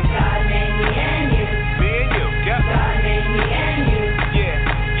glory. God made me and you. Me and you, yep. God made me and you.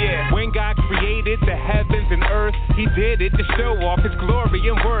 Yeah, yeah. When God created the heavens and earth, He did it to show off His glory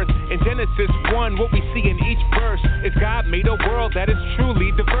and worth. In Genesis 1, what we see in each verse is God made a world that is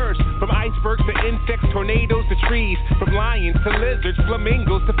truly diverse. From icebergs to insects, tornadoes to trees, from lions to lizards,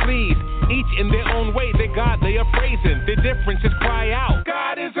 flamingos to fleas. Each in their own way, their God they are praising. Their differences cry out,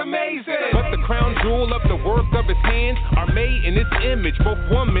 God is amazing. But the crown jewel of the work of His hands are made in His image, both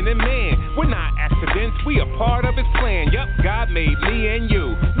woman and man. We're not accidents, we are part of His plan. Yup, God made me and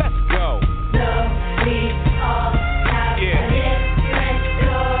you. Let's go. So we all have a different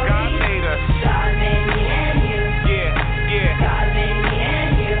story. God made us. God made me and you. Yeah, yeah. God made me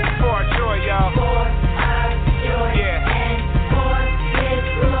and you. For our joy, y'all. For our joy and for His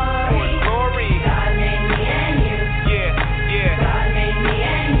glory. For His glory. God made me and you. Yeah, yeah. God made me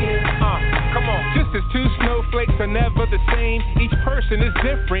and you. Come on. Just as two snowflakes are never the same, each person is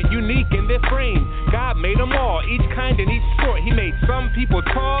different, unique in their frame. God made them all, each kind and each sort. He made some people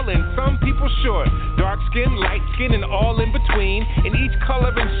tall and some people short. Dark skin, light skin, and all in between. In each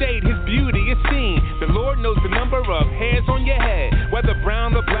color and shade, His beauty is seen. The Lord knows the number of hairs on your head, whether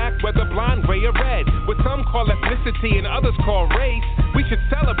brown or black, whether blonde, gray, or red. What some call ethnicity and others call race, we should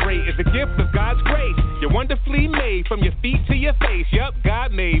celebrate as a gift of God's grace. You're wonderfully made from your feet to your face. Yup,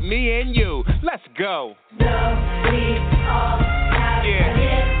 God made me and you. Let's go. So we all have a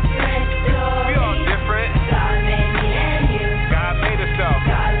different story. We all different. God made me and you. God made us so.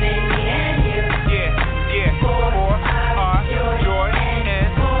 God made me and you. Yeah, yeah. For our joy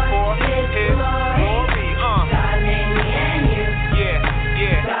and for His glory. God made me and you. Yeah,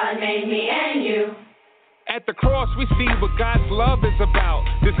 yeah. God made me and you. At the cross, we see what God's love is about.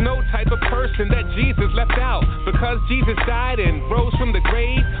 There's no type of person that Jesus left out. Because Jesus died and rose from the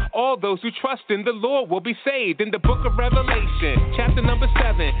grave, all those who trust in the Lord will be saved. In the book of Revelation, chapter number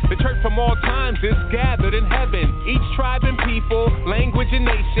 7, the church from all times is gathered in heaven. Each tribe and people, language and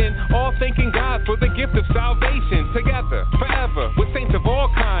nation, all thanking God for the gift of salvation. Together, forever, with saints of all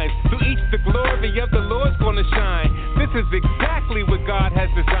kinds, through each the glory of the Lord's gonna shine. This is exactly what God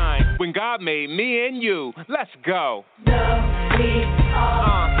has designed. When God made me and you, let's go. We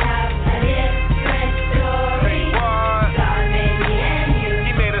all have a different story. God made me and you.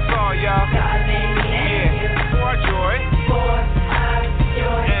 He made us all, y'all. God made me and you. For our joy. For our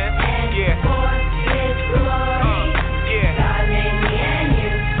joy. And for His glory. God made me and you.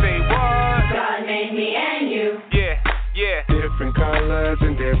 Say what? God made me and you. Yeah. Different colors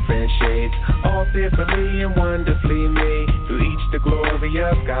and different shades, all differently and wonderfully made. Through each the glory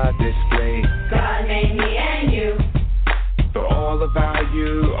of God displayed. God made me and you. For all of our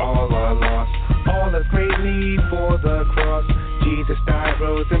you, all are lost. All of great need for the cross. Jesus died,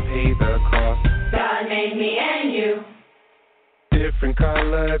 rose, and paid the cost. God made me and you. Different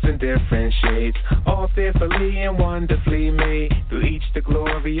colors and different shades, all fearfully and wonderfully made. Through each the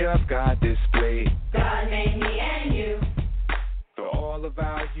glory of God displayed. God made me and you. For all of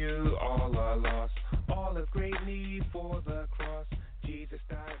our you, all are lost. All of great need for the cross. Jesus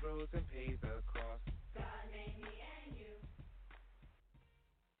died, rose, and paid the cost. God made me and you.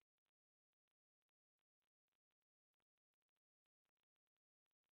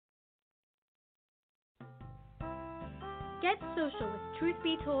 Get social with Truth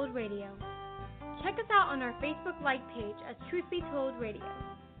Be Told Radio. Check us out on our Facebook like page as Truth Be Told Radio.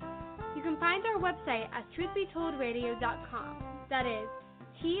 You can find our website at truthbetoldradio.com. That is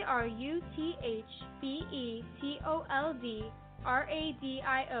truthbetoldradio.com.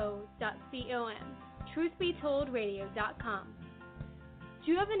 truthbetoldradio.com.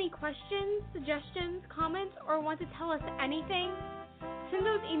 Do you have any questions, suggestions, comments, or want to tell us anything? Send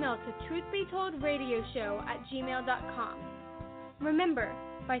those emails to truthbetoldradioshow@gmail.com. Remember,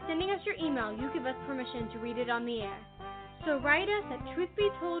 by sending us your email, you give us permission to read it on the air. So write us at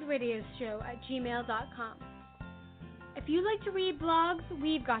truthbetoldradioshow@gmail.com. If you'd like to read blogs,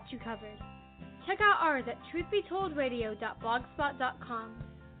 we've got you covered. Check out ours at truthbetoldradio.blogspot.com.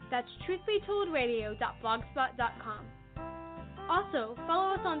 That's truthbetoldradio.blogspot.com. Also,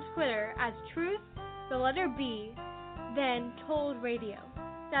 follow us on Twitter as Truth, the letter B, then Told Radio.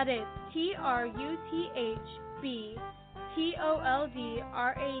 That is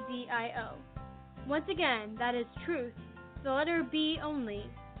TruthBToldradio. Once again, that is Truth, the letter B only,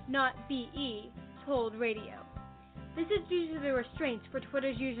 not BE, Told Radio. This is due to the restraints for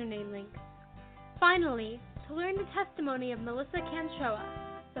Twitter's username links. Finally, to learn the testimony of Melissa Canchoa,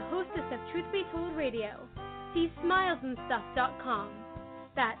 the hostess of Truth Be Told Radio, see smilesandstuff.com.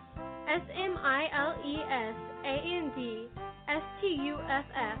 That's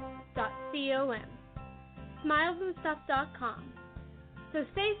smilesandstuff.com. Smilesandstuff.com. So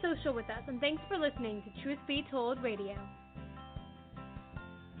stay social with us, and thanks for listening to Truth Be Told Radio.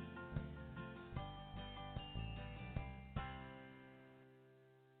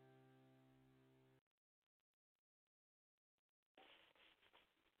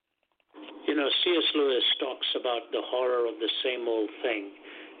 You know, C.S. Lewis talks about the horror of the same old thing,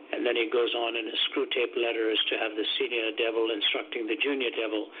 and then he goes on in his Screwtape Letters to have the senior devil instructing the junior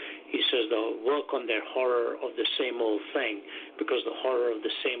devil. He says they'll work on their horror of the same old thing, because the horror of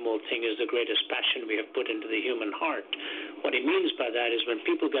the same old thing is the greatest passion we have put into the human heart. What he means by that is when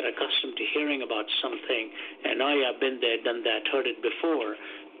people get accustomed to hearing about something, and oh yeah, been there, done that, heard it before,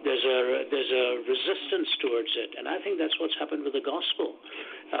 there's a resistance towards it, and I think that's what's happened with the gospel.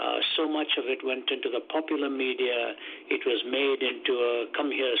 So much of it went into the popular media. It was made into a come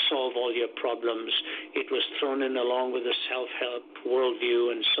here, solve all your problems. It was thrown in along with the self-help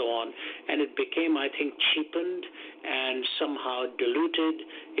worldview and so on, and it became, I think, cheapened and somehow diluted,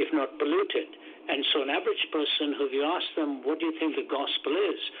 if not polluted. And so an average person, who if you ask them, what do you think the gospel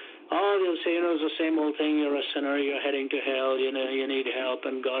is? Oh, they'll say, it's the same old thing. You're a sinner. You're heading to hell. You need help,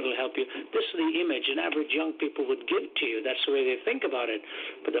 and God will help you. This is the image an average young people would give to you. That's the way they think about it.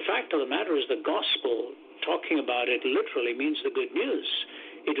 But the fact of the matter is the gospel, talking about it literally, means the good news.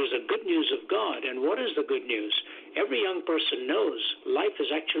 It was the good news of God. And what is the good news? Every young person knows life is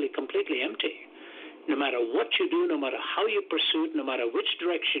actually completely empty. No matter what you do, no matter how you pursue it, no matter which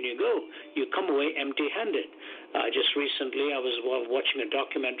direction you go, you come away empty-handed. Just recently, I was watching a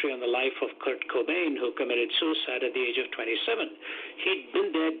documentary on the life of Kurt Cobain, who committed suicide at the age of 27. He'd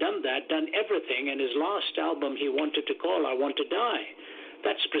been there, done that, done everything, and his last album he wanted to call I Want to Die.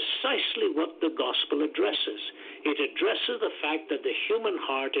 That's precisely what the gospel addresses. It addresses the fact that the human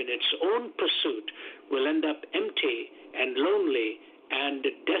heart in its own pursuit will end up empty and lonely and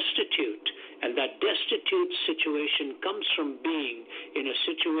destitute. And that destitute situation comes from being in a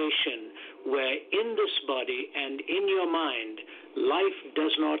situation where in this body and in your mind, life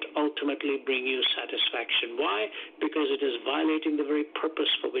does not ultimately bring you satisfaction. Why? Because it is violating the very purpose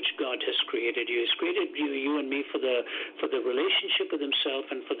for which God has created you. He's created you and me for the relationship with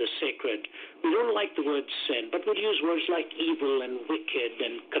himself and for the sacred. We don't like the word sin, but we use words like evil and wicked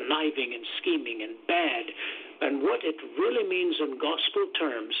and conniving and scheming and bad. And what it really means in gospel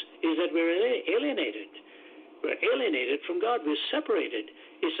terms is that we're alienated. We're alienated from God. We're separated.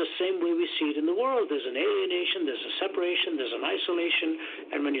 It's the same way we see it in the world. There's an alienation, there's a separation, there's an isolation.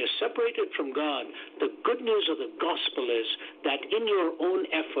 And when you're separated from God, the good news of the gospel is that in your own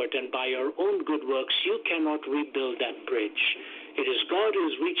effort and by your own good works, you cannot rebuild that bridge. It is God who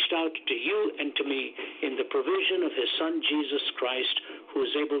has reached out to you and to me in the provision of his Son, Jesus Christ, who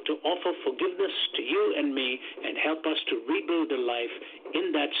is able to offer forgiveness to you and me and help us to rebuild a life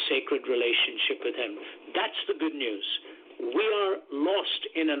in that sacred relationship with him. That's the good news. We are lost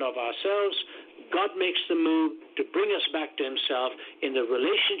in and of ourselves. God makes the move to bring us back to himself in the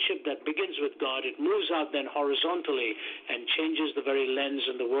relationship that begins with God. It moves out then horizontally and changes the very lens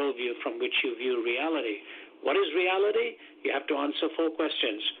and the worldview from which you view reality. What is reality? You have to answer 4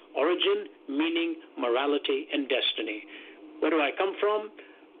 questions: origin, meaning, morality, and destiny. Where do I come from?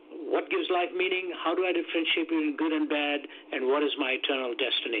 What gives life meaning? How do I differentiate between good and bad? And what is my eternal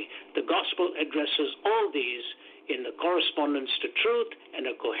destiny? The gospel addresses all these in the correspondence to truth and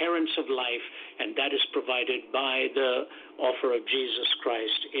a coherence of life, and that is provided by the offer of Jesus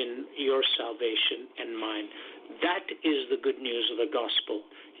Christ in your salvation and mine. That is the good news of the gospel.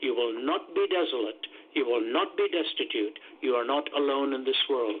 You will not be desolate. You will not be destitute. You are not alone in this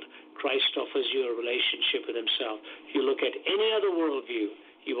world. Christ offers you a relationship with himself. If you look at any other worldview,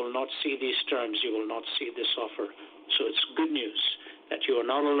 you will not see these terms. You will not see this offer. So it's good news that you are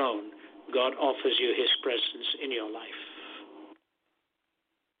not alone. God offers you his presence in your life.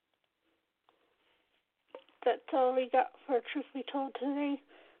 That's all we got for Truth Be Told today.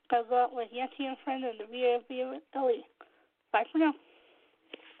 I'll go out with Yancy and Friend and the VFB Ellie. Bye for now.